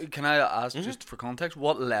photos. Can I ask, just for context,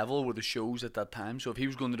 what level were the shows at that time? So if he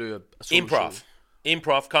was going to do a solo show,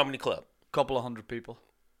 Improv Comedy Club. Couple of hundred people.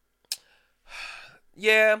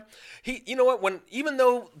 Yeah. You know what, even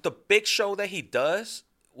though the big show that he does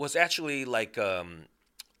was actually like a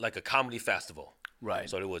comedy festival. Right.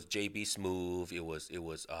 So it was JB Smoove, it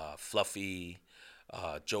was Fluffy,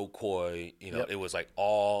 Joe Coy, It was like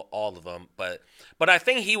all of them. But I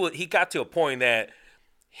think he got to a point that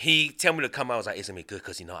he tell me to come out. I was like, it's gonna be good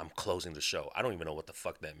because I'm closing the show. I don't even know what the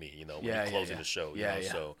fuck that means. When you're closing the show.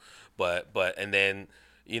 So, but and then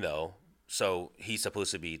so he's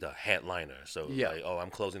supposed to be the headliner. So Yeah. like, oh, I'm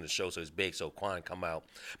closing the show, so it's big. So Quan come out.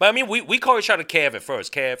 But I mean, we call each other Kev at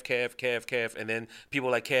first. Kev, and then people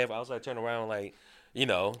like Kev. I was like turn around like, you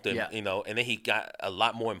know, and then he got a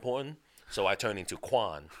lot more important. So I turned into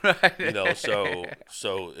Quan. Right. You know, so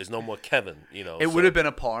it's no more Kevin. You know, It would have been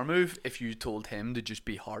a power move if you told him to just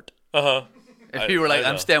be Hart. Uh-huh. If you were like,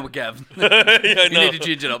 I'm staying with Gavin. Yeah, You need to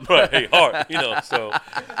change it up. Right, hey, hard, you know. So,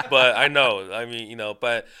 but I know. I mean, you know,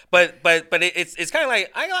 but it's kind of like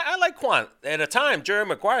I like Quan. At the time, Jerry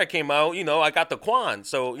Maguire came out. You know, I got the Quan.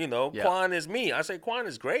 So you know, Yeah. Quan is me. I say Quan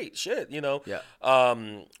is great. Shit, you know. Yeah.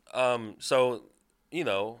 So you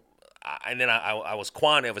know, and then I was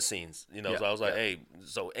Quan ever since. You know, Yeah, so I was like, yeah. hey,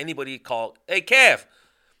 so anybody called, hey, Kev.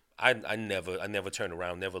 I never turned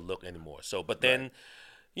around, never looked anymore. So, but then.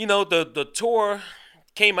 You know, the tour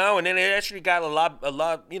came out, and then it actually got a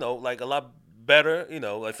lot, you know, like a lot better, you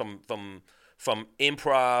know, like from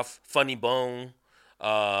improv, Funny Bone,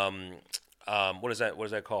 what is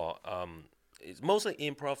that called? It's mostly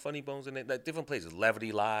improv, Funny Bones, and like different places,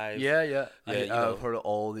 Levity Live. Yeah. Yeah, you know. I've heard of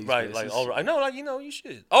all these Right, places. like all. I know, like you know, you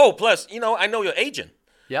should. Oh, plus, you know, I know your agent.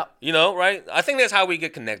 Yeah. You know, right? I think that's how we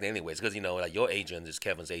get connected, anyways, because you know, like your agent is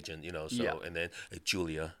Kevin's agent, you know. So Yeah. and then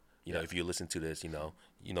Julia, you know, if you listen to this, you know,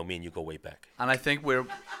 me and you go way back. And I think we're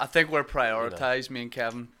prioritized, me and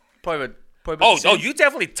Kevin. Probably the Oh, same. you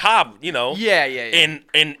definitely top, you know. Yeah. In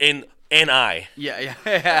NI. Yeah.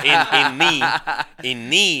 In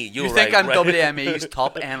knee, you're You think right, I'm right? WME's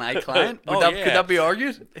top NI client? Could that be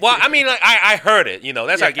argued? Well, I mean, like, I heard it, you know.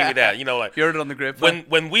 That's how I give you that, you know, like You heard it on the grapevine.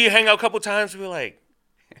 when we hang out a couple times, we were like,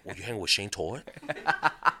 "Well, you hang with Shane Todd?"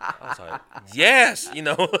 I was like, "Yes," you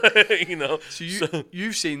know, you know. So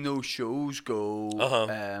you've seen those shows go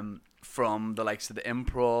Uh-huh. from the likes of the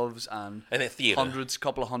improvs and And then theater.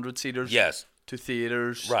 couple of hundred seaters, Yes, to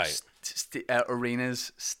theaters, Right.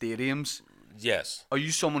 arenas, stadiums. yes. Are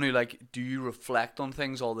you someone who do you reflect on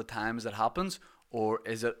things all the time as it happens, or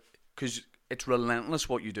is it because it's relentless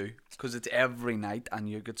what you do because it's every night and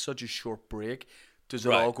you get such a short break? Does it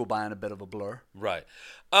Right. all go by in a bit of a blur? Right.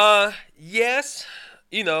 Yes.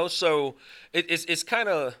 You know, so it's kind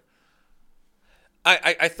of.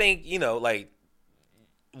 I think, you know, like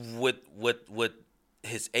with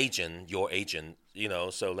his agent, your agent, you know,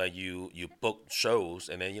 so like you book shows,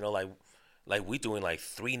 and then, you know, like we doing like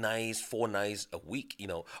 3 nights, 4 nights a week, you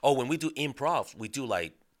know. Oh, when we do improv, we do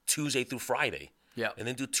like Tuesday through Friday. Yeah. And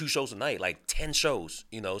then do 2 shows a night, like 10 shows,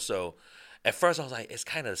 you know. So at first I was like, it's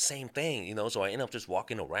kind of the same thing, you know. So I end up just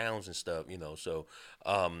walking around and stuff, you know. So,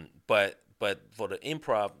 but for the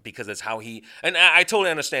improv, because it's how he, and I totally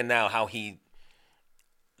understand now how he,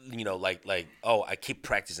 you know, like oh, I keep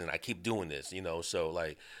practicing, I keep doing this, you know. So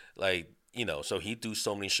like you know, so he do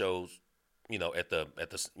so many shows, you know, at the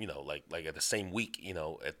you know, like at the same week, you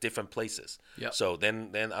know, at different places. Yep. So then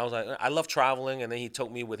I was like, I love traveling, and then he took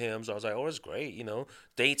me with him. So I was like, oh, it's great, you know.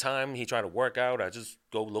 Daytime he tried to work out, I just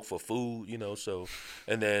go look for food, you know. So,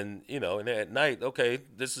 and then, you know, and then at night, okay,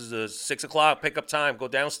 this is a 6 o'clock pickup time. Go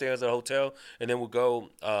downstairs at the hotel, and then we'll go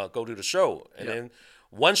to the show, and Yep. then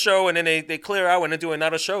one show, and then they clear out and then do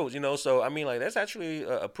another show, you know. So I mean, like, that's actually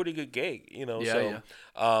a pretty good gig, you know. Yeah,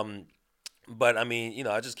 so but I mean, you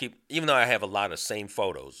know, I just keep, even though I have a lot of same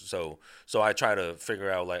photos, so I try to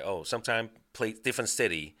figure out, like, oh, sometime different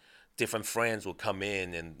city, different friends will come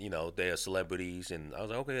in, and, you know, they are celebrities, and I was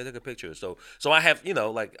like, okay, I take a picture. So I have, you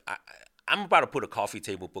know, like, I'm about to put a coffee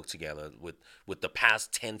table book together with the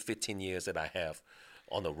past 10, 15 years that I have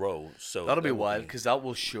on the road. So That'll be that will wild because that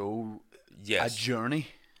will show Yes. a journey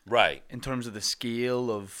Right. in terms of the scale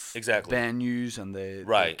of Exactly. venues and the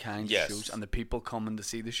Right, kinds yes. of shows and the people coming to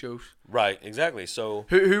see the shows. Right, exactly. So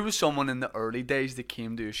Who was someone in the early days that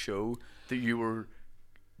came to a show that you were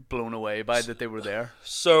blown away by that they were there?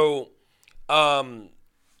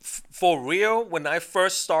 For real, when I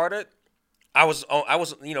first started, I was,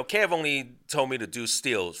 you know, Kev only told me to do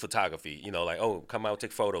stills photography, you know, like, oh, come out,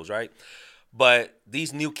 take photos, right? But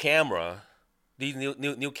these new cameras,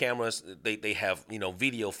 they have, you know,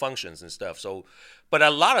 video functions and stuff. So, but a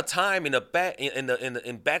lot of time in the back,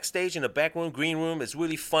 in backstage, in the back room, green room, it's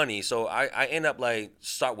really funny. So I end up like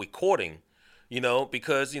start recording, you know,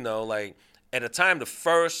 because, you know, like at the time, the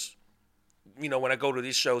first, you know, when I go to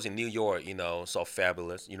these shows in New York, you know, saw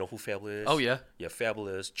Fabulous. You know who Fabulous is? Oh, yeah. Yeah,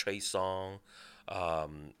 Fabulous, Trey Songz.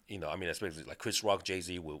 You know, I mean, especially like Chris Rock,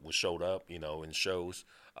 Jay-Z was showed up, you know, in shows.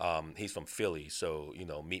 He's from Philly, so, you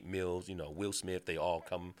know, Meek Mills, you know, Will Smith, they all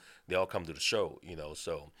come to the show, you know.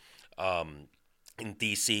 So in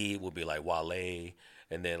DC it would be like Wale,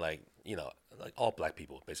 and then, like, you know, like all black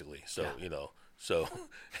people basically. So, Yeah. you know, So,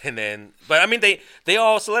 and then, but I mean, they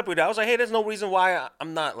all celebrity. I was like, hey, there's no reason why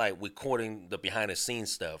I'm not like recording the behind the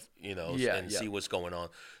scenes stuff, and see what's going on.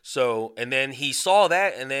 So, and then he saw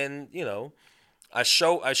that, and then I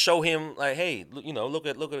show him like, hey, look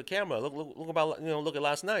at the camera, look at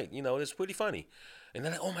last night, it's pretty funny, and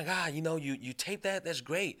then like, oh my God, you tape that, that's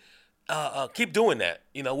great, keep doing that,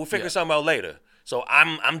 we'll figure something out later. So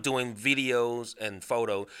I'm doing videos and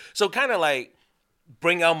photos, so kind of like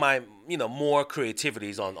bring out my more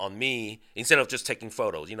creativities on me instead of just taking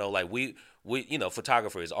photos, like we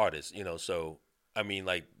photographer is artists, so I mean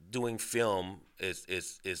like doing film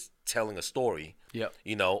is telling a story,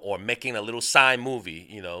 or making a little side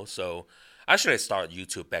movie, so I should have started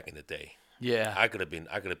YouTube back in the day. I could have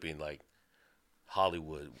been like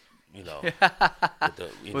Hollywood,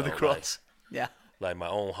 with the cross, like my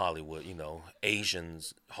own Hollywood,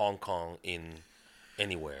 Asians, Hong Kong, in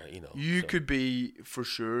anywhere, You could be for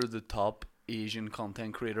sure the top Asian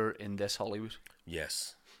content creator in this Hollywood.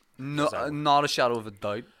 Yes. No, not a shadow of a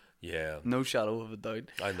doubt. Yeah. No shadow of a doubt.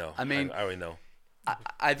 I know. I mean, I already know.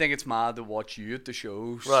 I think it's mad to watch you at the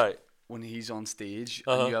shows. Right. When he's on stage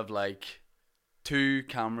and you have like two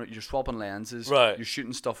cameras, you're swapping lenses. Right. You're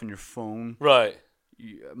shooting stuff on your phone. Right.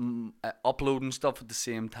 You, uploading stuff at the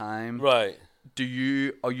same time. Right.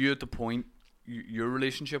 Are you at the point, your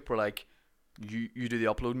relationship where like, you do the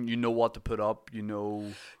uploading, you know what to put up,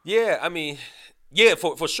 Yeah, I mean, yeah,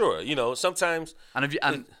 for sure. Sometimes.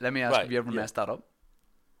 And let me ask, have you ever messed that up?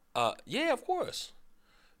 Yeah, of course.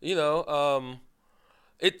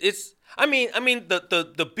 It's. I mean,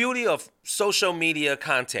 the beauty of social media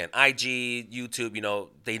content, IG,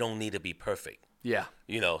 YouTube. They don't need to be perfect. Yeah.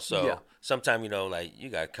 Sometimes, like you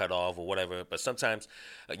got cut off or whatever, but sometimes,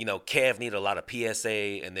 Kev need a lot of PSA,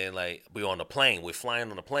 and then like we're on the plane, we're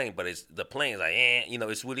flying on the plane, but the plane's like,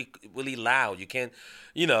 it's really, really loud. You can't,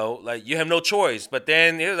 like you have no choice. But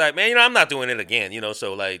then he was like, man, I'm not doing it again,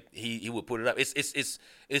 so like he would put it up.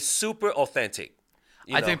 It's super authentic.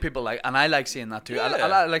 I think people like, and I like seeing that too. Yeah.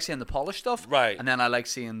 I like seeing the polished stuff, right? And then I like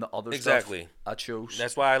seeing the other stuff at shows.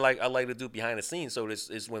 That's why I like to do behind the scenes. So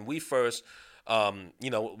this is when we first.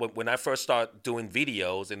 When I first started doing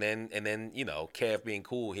videos, and then Kev being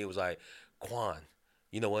cool, he was like, Quan,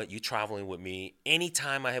 you know what? You traveling with me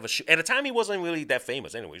anytime I have a shoot. At the time, he wasn't really that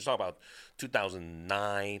famous. Anyway, you're talking about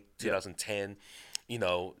 2009, 2010,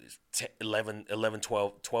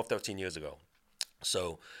 12, 13 years ago.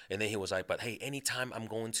 So, and then he was like, but hey, anytime I'm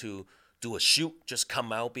going to do a shoot, just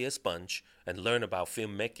come out, be a sponge, and learn about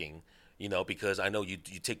filmmaking. Because I know you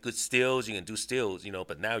take good stills, you can do stills,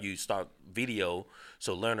 but now you start video,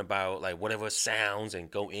 so learn about like whatever sounds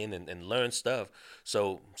and go in and learn stuff.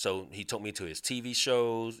 So he took me to his TV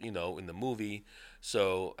shows, in the movie.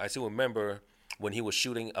 So I still remember when he was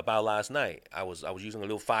shooting About Last Night, I was using a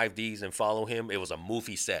little 5Ds and follow him. It was a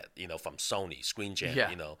movie set, from Sony, Screen Jam,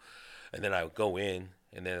 and then I would go in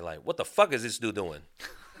and they're like, what the fuck is this dude doing?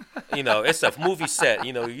 It's a movie set.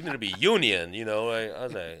 You need to be union. Like, I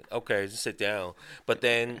was like, okay, just sit down. But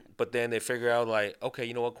then they figure out like, okay,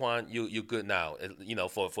 you know what, Quan, you good now.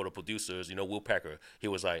 For the producers, Will Pecker, he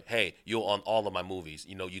was like, hey, you're on all of my movies.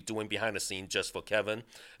 You're doing behind the scenes just for Kevin,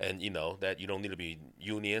 and that you don't need to be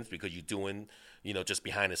unions because you're doing, just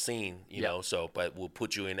behind the scene. So, but we'll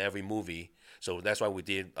put you in every movie. So that's why we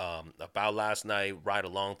did About Last Night, Ride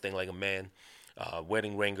Along, Thing Like a Man,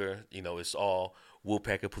 Wedding Ringer. It's all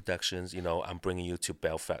Woolpacker Productions. I'm bringing you to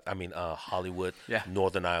Belfast. Hollywood,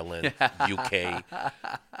 Northern Ireland, UK,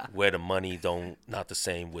 where the money not the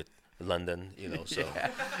same with London. So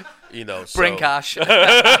bring cash.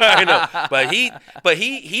 I know, but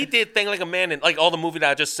he did Thing Like a Man and like all the movies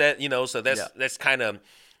that I just said. So that's kind of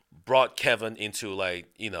brought Kevin into like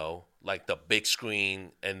like the big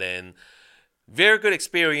screen, and then very good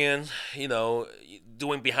experience.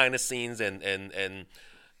 Doing behind the scenes and.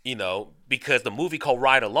 Because the movie called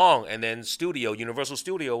Ride Along, and then Universal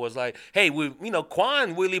Studio was like, hey,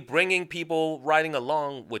 Quan really bringing people riding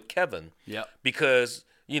along with Kevin. Yeah. Because,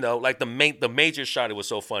 like the major shot, it was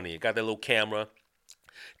so funny. It got that little camera.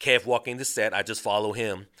 Kev walking the set, I just follow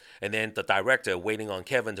him. And then the director waiting on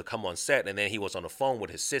Kevin to come on set, and then he was on the phone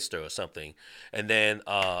with his sister or something. And then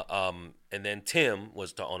Tim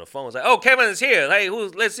was on the phone. Was like, "Oh, Kevin is here. Hey,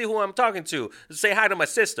 let's see who I'm talking to. Say hi to my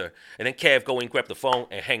sister." And then Kev go and grab the phone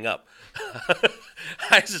and hang up.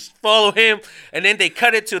 I just follow him, and then they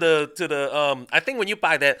cut it to the. I think when you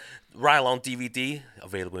buy that Ride Along DVD,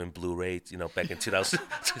 available in Blu-ray, back in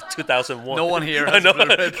 2001. No one here has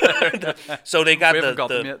Blu-ray. So they got We haven't got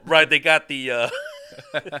them yet. right. They got the.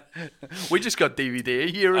 We just got DVD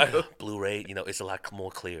a year ago. Blu-ray, it's a lot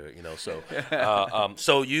more clear, So,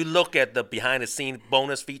 so you look at the behind-the-scene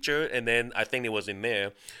bonus feature, and then I think it was in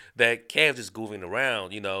there that Kev just goofing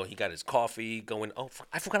around. He got his coffee going. Oh,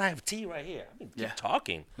 I forgot I have tea right here. I mean, keep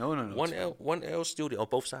talking. No. One L studio on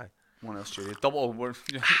both sides. One L studio. Double. I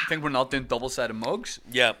think we're not doing double-sided mugs.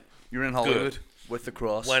 Yeah. You're in Hollywood with the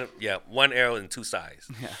cross. One arrow and two sides.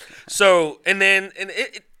 Yeah. So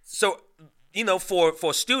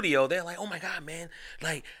for studio, they're like, oh my God, man,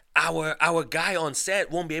 like our guy on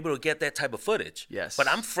set won't be able to get that type of footage. Yes. But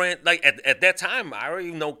I'm like at that time, I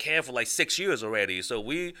already know Kev for like 6 years already. So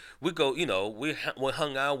we go, we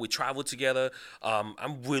hung out, we traveled together.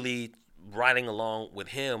 I'm really riding along with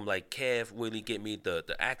him. Like Kev really get me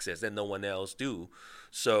the access that no one else do.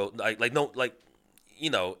 So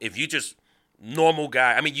if you just normal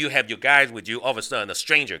guy, I mean, you have your guys with you, all of a sudden a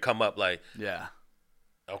stranger come up like, yeah,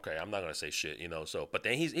 okay, I'm not gonna say shit, So, but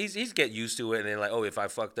then he's get used to it, and then like, oh, if I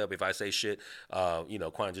fucked up, if I say shit,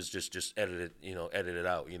 Quan just edit it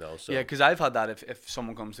out, So yeah, because I've had that if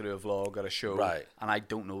someone comes to do a vlog at a show, right, and I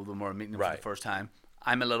don't know them or I'm meeting them for the first time,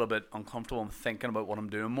 I'm a little bit uncomfortable. I'm thinking about what I'm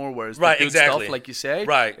doing more. Whereas the good stuff, like you say,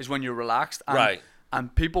 is when you're relaxed,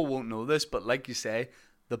 and people won't know this, but like you say,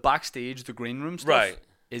 the backstage, the green room stuff.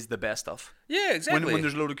 Is the best stuff. Yeah, exactly. When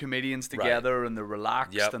there's a load of comedians together and they're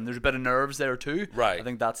relaxed and there's a bit of nerves there too. Right. I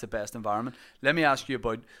think that's the best environment. Let me ask you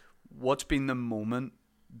about what's been the moment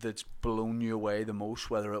that's blown you away the most,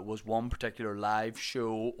 whether it was one particular live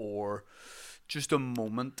show or just a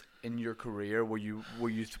moment in your career where you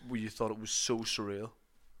thought it was so surreal.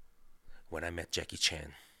 When I met Jackie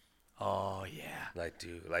Chan. Oh yeah. Like,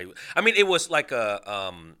 dude, I mean, it was like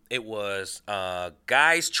a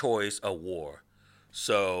Guy's Choice Award.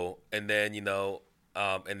 So, and then,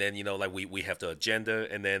 like we have the agenda,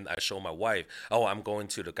 and then I show my wife, oh, I'm going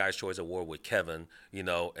to the Guy's Choice Award with Kevin, and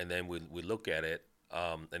then we look at it,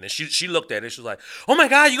 and then she looked at it, she was like, oh my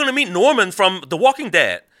God, you're going to meet Norman from The Walking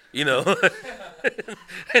Dead, and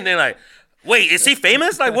then like, wait, is he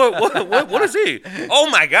famous? Like, what is he? Oh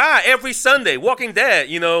my God! Every Sunday, Walking Dead.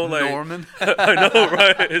 Like Norman. I know,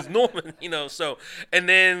 right? It's Norman. So, and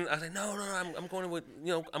then I was like, no, I'm going with,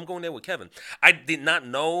 I'm going there with Kevin. I did not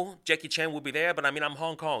know Jackie Chan would be there, but I mean, I'm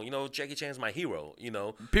Hong Kong. Jackie Chan's my hero.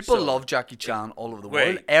 People love Jackie Chan all over the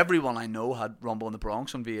world. Everyone I know had Rumble in the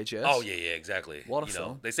Bronx on VHS. Oh yeah, exactly. What a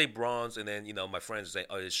film. They say bronze, and then my friends say,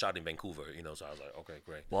 oh, it's shot in Vancouver. So I was like, okay,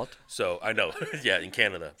 great. What? So I know, yeah, in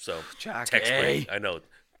Canada. So Jack. Tax break. I know,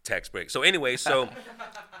 tax break. So anyway,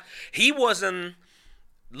 he wasn't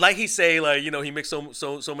like he say, like, he makes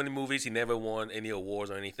so many movies. He never won any awards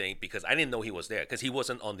or anything because I didn't know he was there because he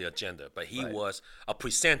wasn't on the agenda, but he was a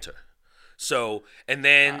presenter. So and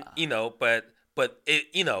then but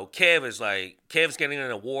it Kev's getting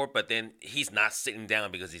an award, but then he's not sitting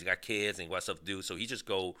down because he's got kids and got stuff to do. So he just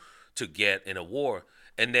go to get an award,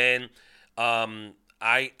 and then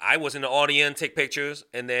I was in the audience, take pictures,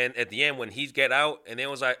 and then at the end when he get out, and then it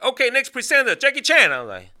was like, okay, next presenter, Jackie Chan. I was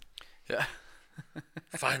like, yeah.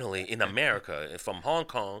 Finally, in America, from Hong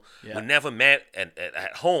Kong, we never met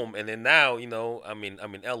at home, and then now, I'm in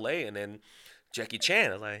LA, and then Jackie Chan.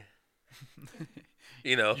 I was like,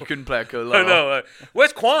 you couldn't play a cool. I know. Like,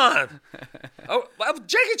 where's Quan? Oh,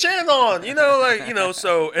 Jackie Chan on.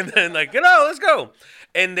 So and then like, get out, let's go,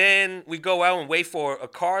 and then we go out and wait for a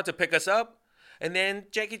car to pick us up. And then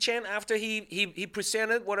Jackie Chan, after he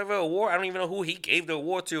presented whatever award, I don't even know who he gave the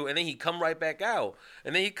award to, and then he come right back out.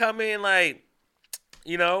 And then he come in like,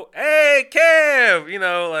 hey, Kev,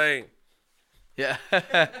 like. Yeah.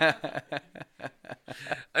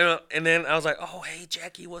 And then I was like, oh, hey,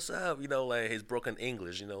 Jackie, what's up? Like his broken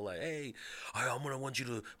English, like, hey, I'm going to want you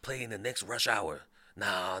to play in the next Rush Hour. No,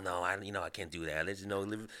 I can't do that. Let's,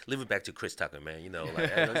 live it back to Chris Tucker, man. Like,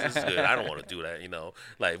 hey, this is good. I don't want to do that,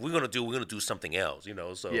 Like, we're gonna do something else,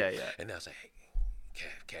 So yeah. And then I was like, hey,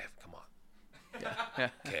 Kev, come on,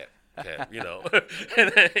 Kev,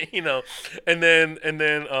 and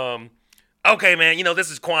then okay, man, this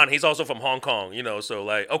is Quan. He's also from Hong Kong, So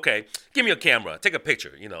like, okay, give me a camera, take a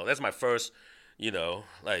picture, That's my first,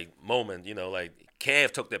 like moment, like.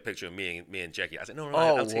 Kev took that picture of me and Jackie. I said, no,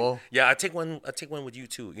 I'll take one with you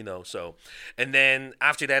too, So, and then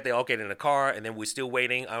after that, they all get in the car, and then we're still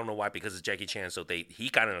waiting. I don't know why, because it's Jackie Chan, so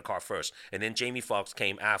he got in the car first, and then Jamie Foxx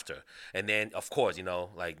came after, and then of course,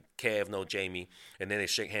 like Kev know Jamie, and then they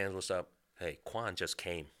shake hands. What's up? Hey, Quan just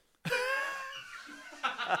came.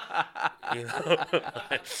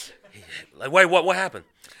 Like, wait, what happened?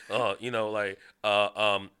 Yeah,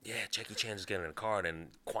 Jackie Chan just getting in the car, and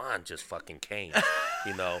Quan just fucking came,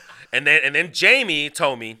 and then Jamie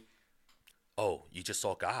told me, oh, you just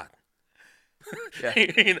saw God. Yeah.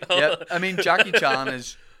 You know? Yeah. I mean, Jackie Chan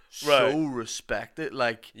is Right. so respected.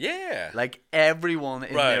 Like Yeah. everyone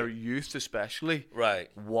in Right. their youth, especially, Right.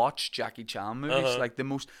 watch Jackie Chan movies. Uh-huh. Like the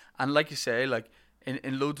most, and like you say, like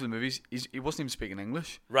in loads of the movies, he wasn't even speaking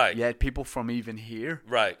English. Right. Yet people from even here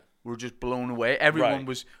Right. were just blown away. Everyone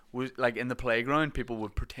Right. was like in the playground. People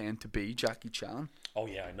would pretend to be Jackie Chan. Oh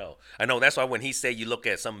yeah, I know. I know. That's why when he said, you look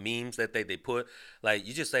at some memes that they put, like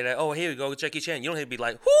you just say that, oh, here we go, Jackie Chan. You don't have to be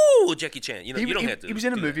like, whoo, Jackie Chan. You know, you don't have to. He was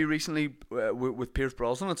in a do that. movie recently with Pierce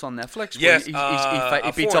Brosnan. It's on Netflix. Yes, where he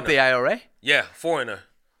A beats up the IRA. Yeah, Foreigner.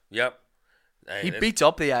 Yep. And He it's- beats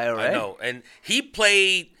up the IRA. I know, and he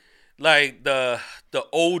played like the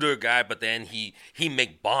older guy, but then he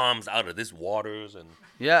make bombs out of this waters and.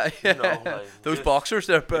 Yeah, know, like, those just- boxers,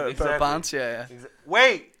 they're Exactly. pants. Yeah.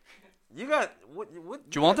 Wait, you got what?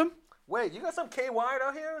 Do you want them? Wait, you got some KY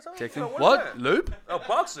out here or something? Take them. What is What? that? Lube? Oh,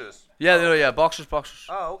 boxers. Yeah, boxers.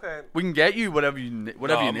 Oh, okay. We can get you whatever you need.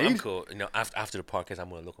 I'm cool. You know, after the podcast, I'm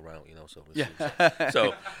gonna look around. You know, so Yeah.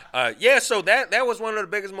 So, so that was one of the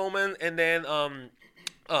biggest moments, and then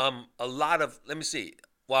a lot of, let me see.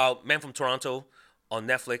 Well, Man from Toronto on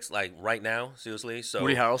Netflix, like right now, seriously. So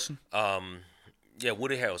Woody Harrelson. yeah,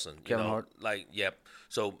 Woody Harrelson. You Kevin know, Hart. like, yep.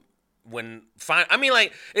 So I mean,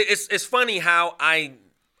 like, it's funny how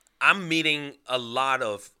I'm meeting a lot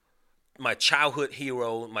of my childhood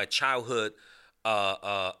hero, my childhood,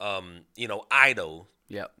 idol.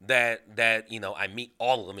 Yeah. That I meet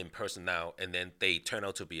all of them in person now, and then they turn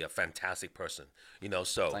out to be a fantastic person. You know,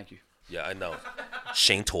 so Thank you. Yeah, I know.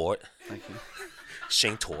 Shane Tort. Thank you.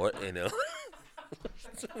 Shane Tort. You know.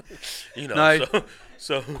 Now-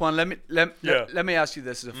 so Quan, let Yeah. let me ask you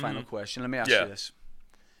this as a final question. Let me ask Yeah. you this.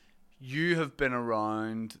 You have been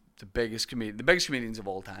around the biggest comedians of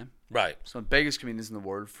all time. right. Some of the biggest comedians in the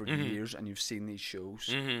world for years, and you've seen these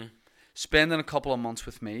shows. Spending a couple of months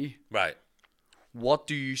with me, Right. what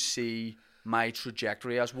do you see my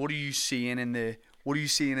trajectory as? What are you seeing in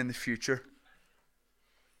the future?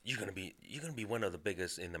 You're gonna be one of the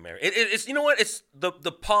biggest in America. It's you know what? It's the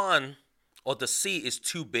pond or the sea is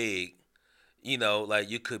too big. You know, like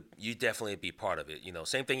you definitely be part of it. You know,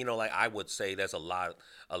 same thing. You know, like I would say there's a lot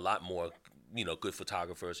more. You know, good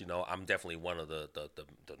photographers. You know, I'm definitely one of the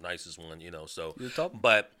nicest one. You know, so You're the top.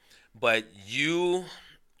 but you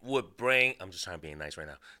would bring. I'm just trying to be nice right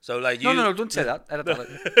now. So like you. No, don't say that. Edit that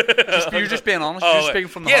out. You're just being honest. You're just speaking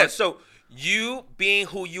from the heart. So you being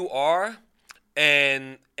who you are,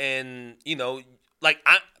 and you know, like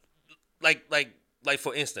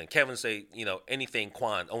for instance, Kevin say, you know, anything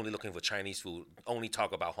Quan, only looking for Chinese food, only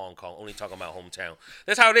talk about Hong Kong, only talk about hometown.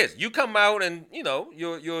 That's how it is. You come out and, you know,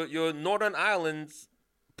 your Northern Ireland's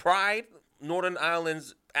pride, Northern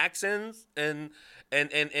Ireland's accents and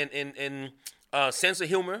sense of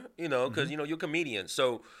humor, you know, because you know you're a comedian.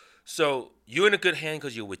 So you're in a good hand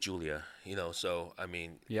because you're with Julia, you know. So I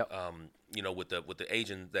mean, Yep. you know, with the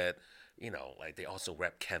agent that, you know, like they also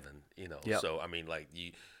rep Kevin, you know. Yep. So I mean, like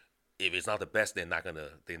if it's not the best, they're not gonna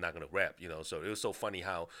rep, you know. So it was so funny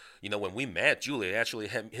how, you know, when we met, Julia actually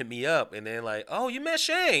hit me up, and then like, oh, you met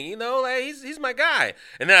Shane, you know, like he's my guy.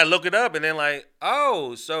 And then I look it up, and then like,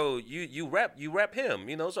 oh, so you rep him,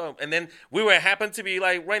 you know. So and then we happened to be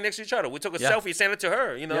like right next to each other. We took a Yeah. selfie, sent it to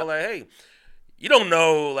her, you know, Yeah. like, hey, you don't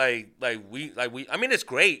know, like we. I mean, it's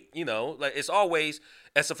great, you know. Like it's always,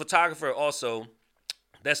 as a photographer, also.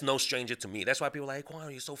 That's no stranger to me. That's why people are like,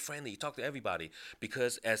 Quan, you're so friendly. You talk to everybody.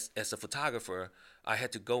 Because as a photographer, I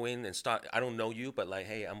had to go in and start. I don't know you, but like,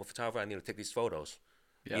 hey, I'm a photographer. I need to take these photos.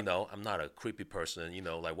 Yeah. You know, I'm not a creepy person. You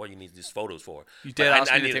know, like, what do you need these photos for? You did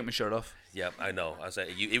ask me to take my shirt off. Yep, I know. I said,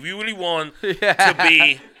 if you really want to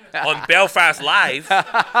be on Belfast Live,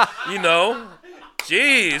 you know,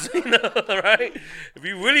 jeez, you know, right? If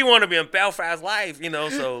you really want to be on Belfast Live, you know,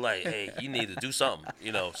 so like, hey, you need to do something,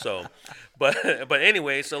 you know. So, but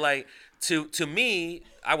anyway, so like to me,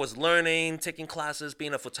 I was learning, taking classes,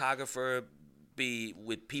 being a photographer, being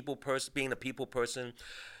a people person.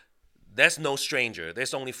 That's no stranger.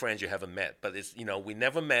 There's only friends you haven't met. But it's, you know, we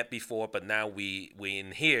never met before, but now we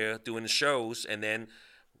in here doing the shows, and then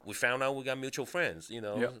we found out we got mutual friends, you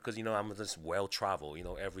know, Yep. because, you know, I'm just well-traveled, you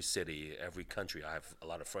know, every city, every country, I have a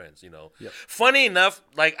lot of friends, you know. Yep. Funny enough,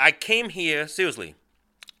 like, I came here, seriously,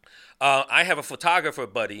 I have a photographer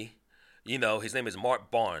buddy, you know, his name is Mark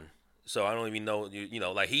Barn. So I don't even know, you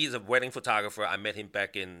know, like he's a wedding photographer. I met him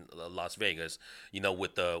back in Las Vegas, you know,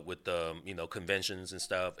 with the you know, conventions and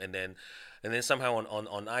stuff. And then somehow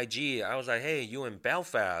on IG, I was like, hey, you in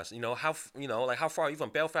Belfast? You know, how far are you from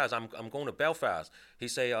Belfast? I'm going to Belfast. He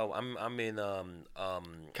say, oh, I'm in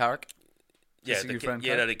Carrick. yeah, This is your friend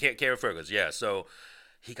the Carrick Fergus. Yeah. So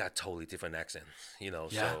he got totally different accents, Yeah.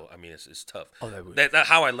 So I mean, it's tough. Oh, that would. That's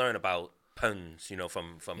how I learned about puns,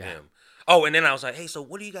 from Yeah. him. Oh, and then I was like, hey, so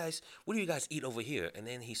what do you guys eat over here? And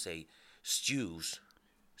then he say, stews.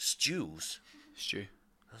 Stew.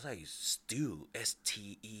 I was like, stew,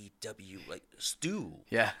 STEW, like stew,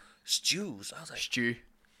 Yeah. stews. I was Stew.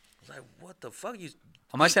 like, what the fuck you?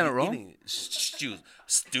 Am I saying it you wrong? eating stew,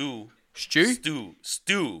 stew,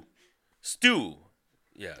 Stew? stew.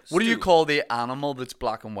 Yeah. What do you stew. call the animal that's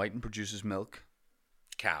black and white and produces milk?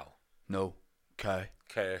 Cow? No. Cow.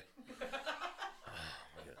 Okay.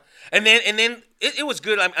 And then it was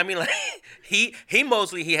good. I mean, like he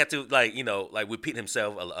mostly he had to like repeat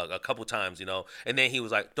himself a couple times, and then he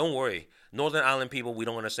was like, "Don't worry, Northern Ireland people, we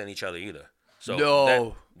don't understand each other either." So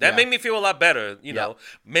No. that Yeah. made me feel a lot better, Yeah.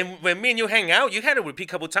 When me and you hang out, you had to repeat a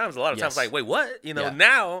couple times. A lot of times, Yes. like, wait, what? Yeah.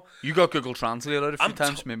 Now You got Google Translate out a few I'm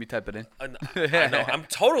times. to- Maybe type it in. I know I'm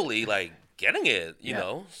totally like getting it, you Yeah.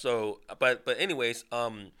 know. So, but anyways,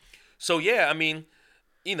 so yeah, I mean,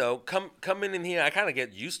 coming in here, I kind of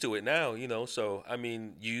get used to it now, So I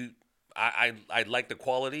mean, I like the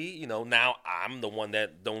quality, Now I'm the one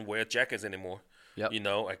that don't wear jackets anymore. Yep.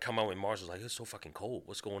 I come out in March, it's like it's so fucking cold.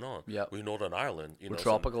 What's going on? Yep. We're in Northern Ireland. We're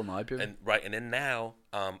tropical now, people. And right, and then now,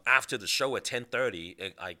 after the show at 10:30,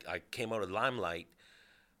 I came out of Limelight.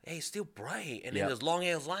 Hey, it's still bright, and then Yep. there's long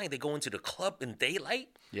ass line. They go into the club in daylight.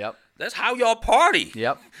 Yep. That's how y'all party.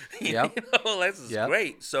 Yep. You Yep. know, that's just Yep.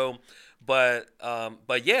 great. So, but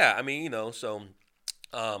yeah, I mean,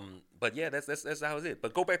 but yeah, that's how it is.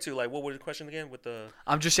 But go back to like, what was the question again with the?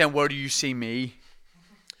 I'm just saying, where do you see me?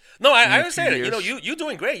 No, I a understand few it. years. You're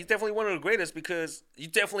doing great. You're definitely one of the greatest because you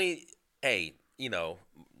definitely, a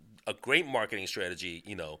great marketing strategy.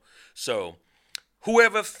 So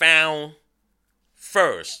whoever found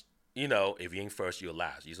first, if you ain't first, you're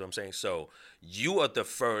last. You know what I'm saying? So you are the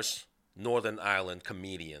first Northern Ireland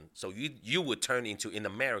comedian. So you would turn into, in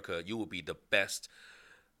America, you would be the best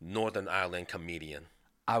Northern Ireland comedian.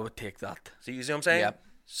 I would take that. See what I'm saying? Yep.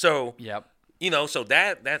 So Yep. so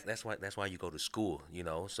that's why you go to school.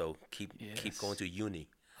 So keep Yes. going to uni.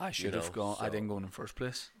 I should have gone. I so- didn't go in the first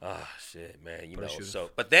place. Ah, shit, man. But I should've. So,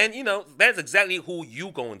 but then, that's exactly who you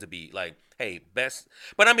going to be. Like, hey, best.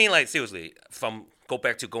 But I mean, like, seriously, go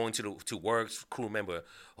back to going to work, crew member.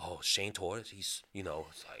 Oh, Shane Torres. He's,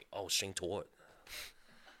 it's like, oh, Shane Torres.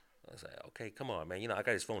 I was like, okay, come on, man. I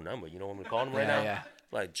got his phone number. You know what I'm calling him right Yeah, now? yeah.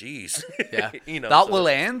 Like, geez. Yeah. so- Will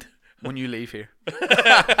end when you leave here.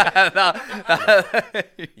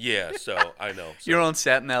 Yeah, so I know. So, You're on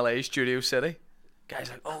set in LA, Studio City. Guys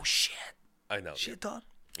like, oh shit, I know. shit done.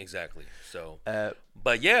 Exactly. So, Uh,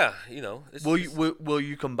 but yeah, it's, will you will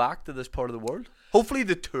you come back to this part of the world? Hopefully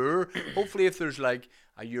the tour. Hopefully if there's like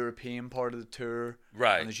a European part of the tour,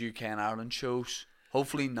 Right. and there's UK and Ireland shows.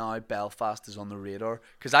 Hopefully now Belfast is on the radar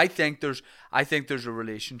because I think there's a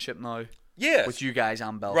relationship now yes. with you guys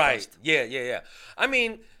and Belfast. Right. Yeah. I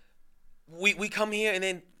mean, we come here and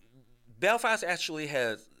then Belfast actually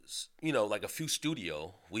has like a few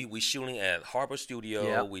studio. We shooting at Harbor Studio.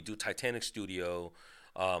 Yeah. We do Titanic Studio.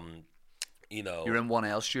 You're in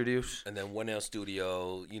 1L Studios. And then 1L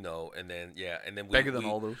Studio. And then and then Bigger than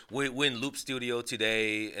all those. We're in Loop Studio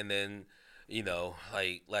today, and then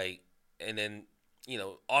like and then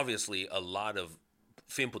obviously a lot of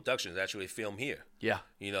film productions actually film here. Yeah.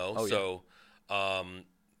 Oh, So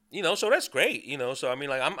so that's great, so I mean,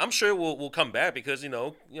 like, I'm sure we'll come back because we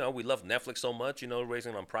love Netflix so much,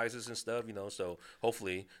 raising on prices and stuff, so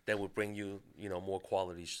hopefully that will bring you more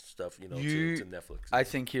quality stuff, to Netflix. I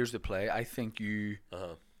think here's the play. I think you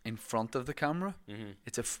in front of the camera.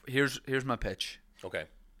 It's here's my pitch. Okay.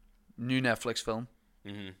 New Netflix film.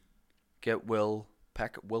 Get Will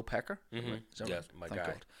Pecker. Is that Yes, my Thank guy.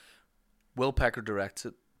 God. Will Pecker directs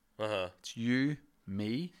it. It's you,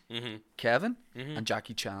 me, Kevin, and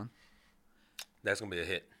Jackie Chan. That's gonna be a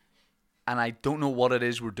hit. And I don't know what it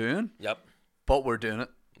is we're doing, Yep. but we're doing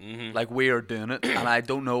it. Like, we are doing it, and I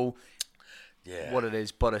don't know Yeah. what it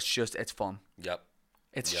is, but it's fun. Yep.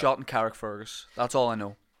 It's Yep. shot in Carrickfergus. That's all I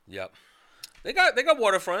know. Yep. They got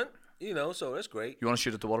waterfront, so that's great. You want to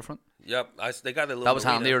shoot at the waterfront? Yep. They got a little. That was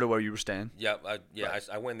marina. handier to where you were staying. Yep.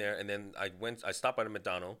 I went there and then I stopped by the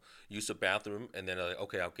McDonald's, used the bathroom, and then I like,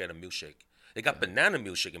 okay, I'll get a milkshake. They got banana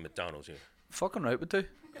milkshake in McDonald's here. Fucking right with do.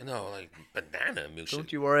 No, like banana milkshake.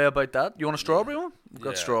 Don't you worry about that. You want a strawberry one? We've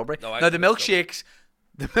got Yeah. strawberry. No, I Now the can do milkshakes,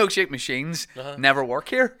 the milkshake machines never work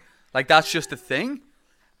here. Like, that's just a thing.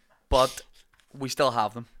 But we still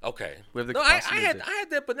have them. Okay. We have the no, I capacity had to- I had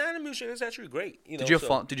that banana milkshake. It's actually great. Did you have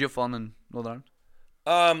fun? Did you have fun in Northern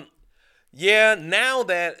Ireland? Yeah, now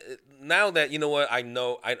that you know what, I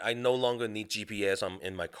no longer need GPS. I'm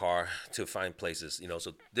in my car to find places.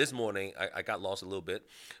 So this morning I got lost a little bit,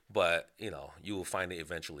 but you will find it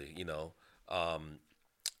eventually. Um,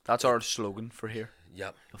 That's our slogan for here.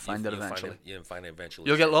 yep, You'll find it eventually. You'll find it eventually.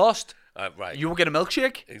 You'll get lost. Right. You won't get a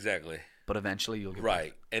milkshake, Exactly. but eventually you'll get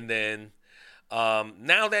Right, and then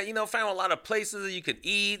now that found a lot of places that you can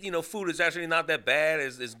eat. Food is actually not that bad.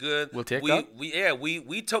 It's good. We'll take we, that.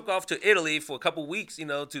 We took off to Italy for a couple weeks.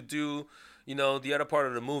 To do the other part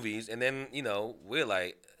of the movies, and then we're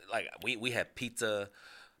like we had pizza,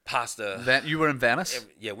 pasta. You were in Venice.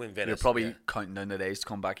 Yeah, we're in Venice. You're probably yeah. counting down the days to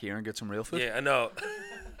come back here and get some real food. Yeah, I know.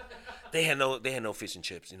 They had no fish and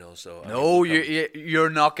chips. So No, you're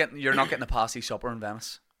not getting a passy supper in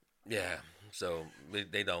Venice. Yeah, so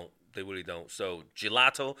they don't. They really don't. So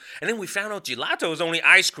gelato, and then we found out gelato is only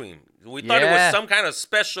ice cream. We thought it was some kind of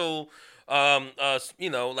special,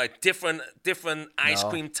 like different ice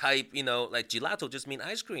cream type. Like gelato just mean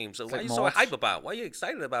ice cream. So why are you so hype about? Why are you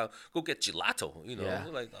excited about? Go get gelato. Yeah.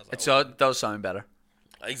 Like, It does sound better.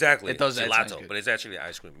 Exactly. It does. Gelato, but it's actually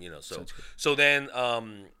ice cream. So then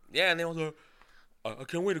and then I was like, I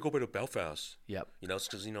can't wait to go back to Belfast. Yep.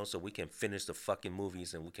 Because so we can finish the fucking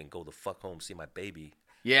movies and we can go the fuck home, see my baby.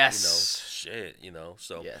 Yes. Shit.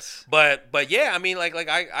 So. Yes. But yeah, I mean, like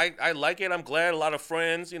I like it. I'm glad. A lot of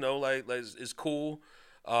friends. Like it's cool.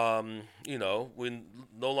 We're no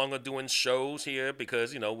longer doing shows here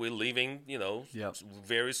because we're leaving. Yep.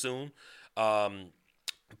 Very soon.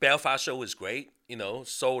 Belfast show is great.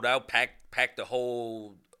 Sold out, packed the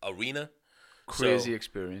whole arena. Crazy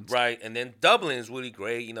experience. Right, and then Dublin is really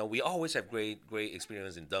great. We always have great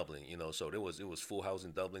experience in Dublin. So it was full house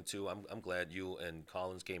in Dublin too. I'm glad you and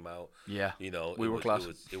Collins came out. Yeah. We were glad.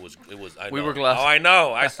 It was. We were glad. Oh, I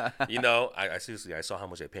know. I seriously, I saw how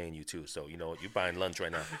much they're paying you too. So you're buying lunch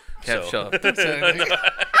right now. Kev, shut up.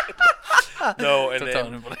 No, and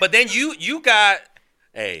then, but then you got.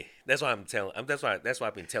 Hey, that's why I'm telling. That's why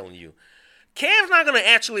I've been telling you. Cam's not gonna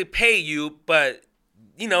actually pay you, but.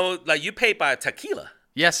 Like you pay by tequila.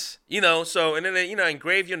 Yes. So and then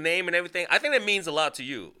engrave your name and everything. I think that means a lot to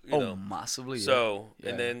you. Massively. So yeah.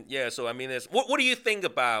 And then so I mean, what do you think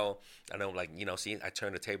about? I know, see, I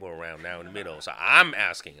turn the table around now in the middle. So I'm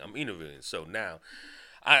interviewing. So now,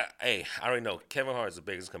 I already know Kevin Hart is the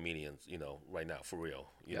biggest comedian. Right now for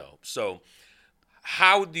real. You know. So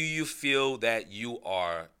how do you feel that you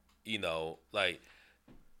are? Like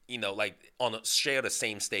share the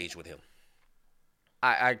same stage with him?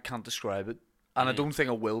 I can't describe it. And I don't think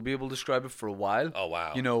I will be able to describe it for a while. Oh,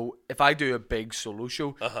 wow. If I do a big solo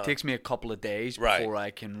show, it takes me a couple of days before I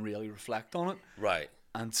can really reflect on it. Right.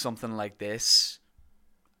 And something like this,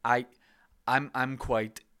 I'm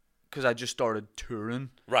quite, because I just started touring.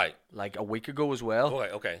 Right. Like a week ago as well.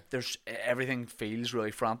 Okay. Everything feels really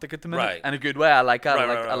frantic at the minute. Right. In a good way. I like it.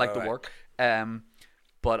 Right, I like the work.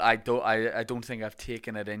 But I don't think I've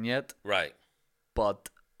taken it in yet. Right. But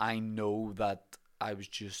I know that I was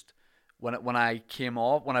just when I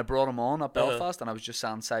brought him on at Belfast and I was just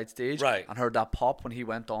on side stage and heard that pop when he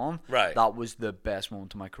went on. Right. That was the best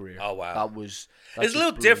moment of my career. Oh wow. It's a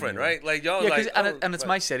little different, right? Like y'all and it's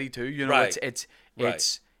my city too.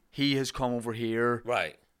 It's he has come over here.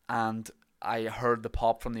 Right. And I heard the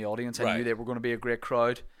pop from the audience. I knew they were going to be a great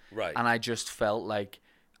crowd. Right. And I just felt like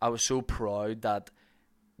I was so proud that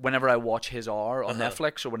whenever I watch his R on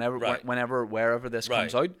Netflix or wherever this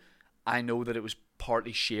comes out, I know that it was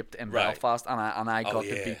partly shaped in Belfast, and I got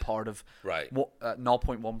to be part of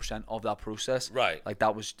 0.1% of that process. Right. Like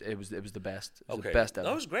it was the best. It was the best ever.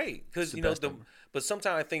 That was great because but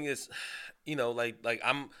sometimes I think it's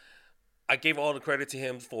I gave all the credit to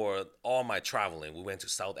him for all my traveling. We went to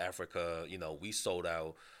South Africa. We sold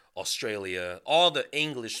out Australia, all the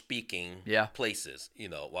English speaking places.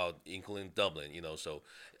 While including Dublin. So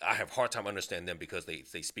I have a hard time understanding them because they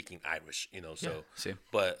speaking Irish. So same.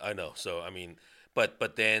 But I know. So I mean.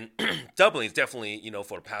 But then Dublin is definitely,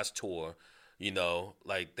 for the past tour,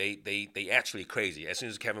 like they actually crazy. As soon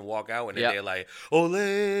as Kevin walk out and then they're like, ole,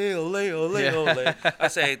 ole, ole, ole. I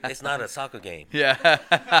say, it's not a soccer game. Yeah.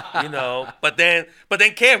 But then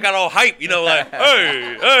Kev got all hype, like,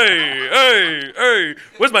 hey,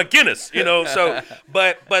 where's my Guinness? So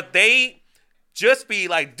but they just be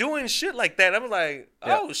like doing shit like that. I was like,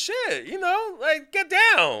 oh shit, like get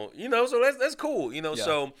down, so that's cool,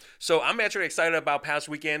 So I'm actually excited about past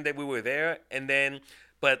weekend that we were there, and then,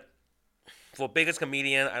 but for biggest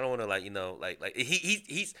comedian, I don't want to like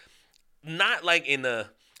he's not like in the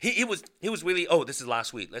he was really, this is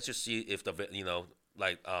last week. Let's just see if the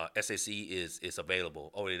SAC is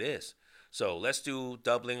available. Oh, it is. So let's do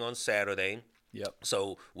Dublin on Saturday. Yep.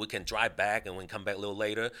 So we can drive back and we can come back a little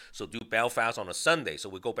later. So do Belfast on a Sunday. So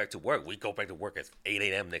we go back to work. We go back to work at 8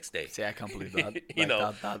 a.m. next day. See, I can't believe that. You Like,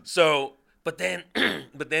 know. that. So, but then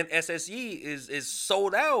SSE is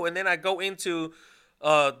sold out, and then I go into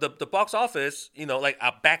the box office, you know, like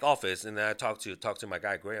a back office, and then I talk to my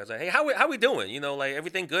guy Gray. I was like, hey, how we doing? You know, like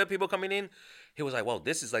everything good? People coming in? He was like, well,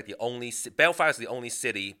 this is like the only Belfast is the only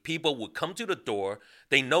city people would come to the door.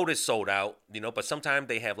 They know it's sold out, you know, but sometimes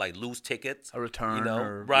they have like loose tickets, A return, you know,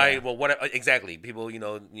 or, right? yeah. Well, whatever, exactly. People, you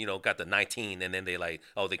know, got the 19, and then they like,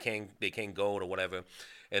 oh, they can't go or whatever,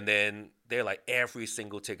 and then they're like every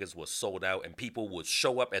single tickets was sold out, and people would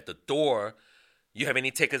show up at the door. You have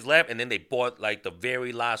any tickets left? And then they bought like the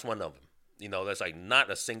very last one of them. You know, there's like not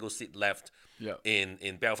a single seat left in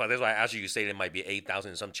Belfast. That's why actually you say there might be 8,000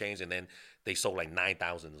 and some change, and then they sold like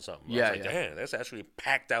 9,000 or something. Yeah, I was like, damn, that's actually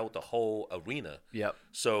packed out the whole arena. Yep.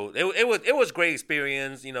 So it was great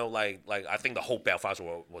experience. You know, like I think the whole Belfast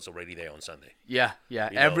was already there on Sunday. Yeah. know?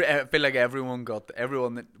 I feel like everyone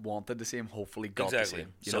that wanted the same hopefully got the Exactly.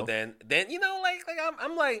 same. You So know? then you know like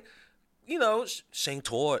I'm like, you know, Shane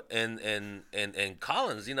Todd and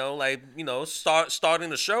Collins, you know, like, you know, starting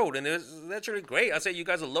the show, and it's actually great. I said you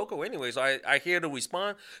guys are local anyway, so I hear the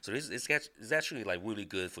response. So it's actually like really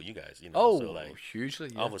good for you guys, you know. Oh, so like hugely.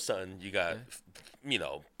 Yeah. all of a sudden you got you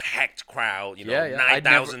know, packed crowd, you know, Yeah.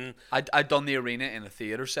 9,000. I'd done the arena in a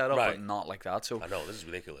theater setup, Right. but not like that. So I know this is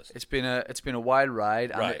ridiculous. it's been a wild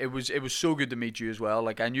ride, and Right. it was so good to meet you as well.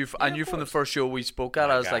 Like I knew from the course. first show we spoke at,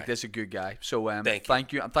 My I was guy. like, this is a good guy. So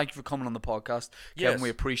Thank you, and thank you for coming on the podcast, Kevin. Yes. We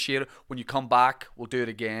appreciate it. When you come back, we'll do it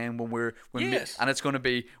again. Yes. And it's going to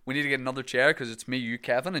be, we need to get another chair because it's me, you,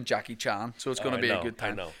 Kevin, and Jackie Chan. So it's going to I be a know, good I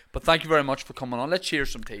time. know. But thank you very much for coming on. Let's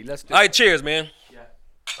cheers some tea. Let's do. All right, cheers, man. Yeah.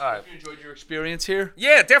 All right. Hope you enjoyed your experience here.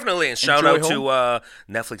 Yeah, definitely. And shout Enjoy out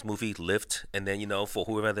to Netflix movie Lyft. And then, you know, for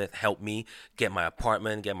whoever that helped me get my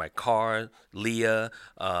apartment, get my car, Leah,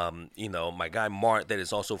 you know, my guy Mark that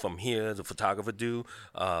is also from here, the photographer dude,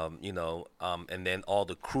 you know, and then all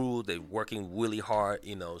the crew, they're working really hard,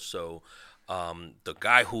 you know. So the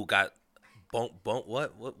guy who got what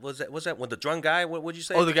was that? What's that? When the drunk guy, what would you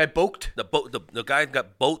say? Oh, the guy booked. The guy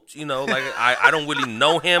got boat, you know, like I don't really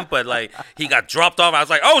know him, but like he got dropped off. I was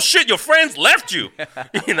like, oh shit, your friends left you,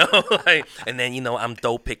 you know, like, and then, you know, I'm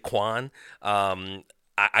Dope Pick Quan.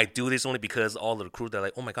 I do this only because all of the crew, they're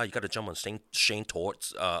like, oh my god, you got to jump on Shane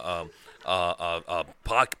Tort's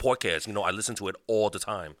podcast. You know, I listen to it all the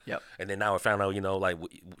time. Yep. And then now I found out, you know, like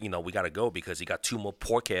we got to go because he got 2 more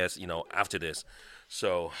podcasts, you know, after this.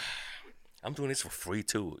 So I'm doing this for free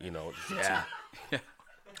too, you know. Yeah.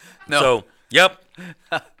 No, So, yep.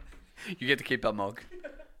 you get to keep that mug.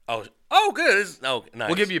 Oh, good. Oh, nice.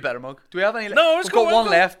 We'll give you a better mug. Do we have any? No, it's We've cool, got one it's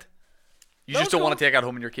cool. left. You No, just it's don't want cool. to take it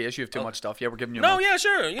home in your case. You have too much stuff. Yeah, we're giving you a No, mug. yeah,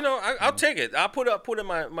 sure. You know, I'll take it. I'll put in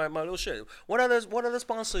my little shit. What other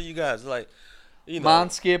sponsor you guys like? You know.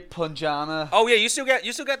 Manscaped, Punjana. Oh yeah, you still got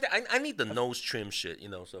that. I need the nose trim shit. You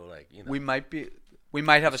know, so like, you know. We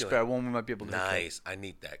might have a spare one. We might be able to. Nice. I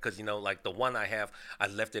need that because, you know, like the one I have, I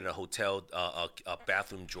left it in a hotel, a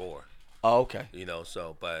bathroom drawer. Oh, okay. You know,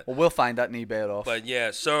 so but. Well, we'll find that and eBay it off. But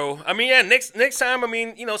yeah, so I mean, yeah, next time, I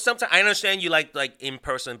mean, you know, sometimes I understand you like in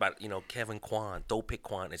person, but you know, Kevin Kwan, Dope Pick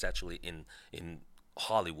Kwan is actually in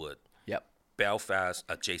Hollywood, yep. Belfast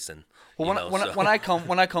adjacent. Well, you know, so-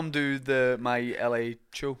 when I come do my LA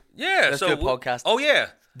show. yeah, let's so do a podcast. Oh yeah,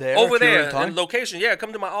 There, over if you're in there, town. in location. Yeah,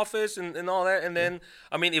 come to my office and all that, and then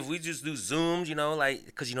I mean, if we just do Zooms, you know, like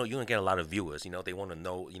because you know you're gonna get a lot of viewers. You know, they want to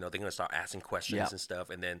know. You know, they're gonna start asking questions Yeah. and stuff,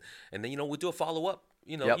 and then you know we do a follow up.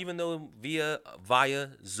 You know, Yep. even though via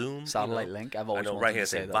Zoom, Satellite you know, link. I've I always know wanted right to here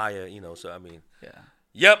say saying that. via. You know, so I mean, Yeah.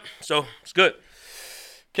 yep. So it's good.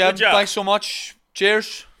 Kevin, job. thanks so much.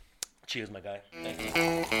 Cheers. Cheers, my guy.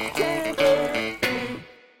 Thank you.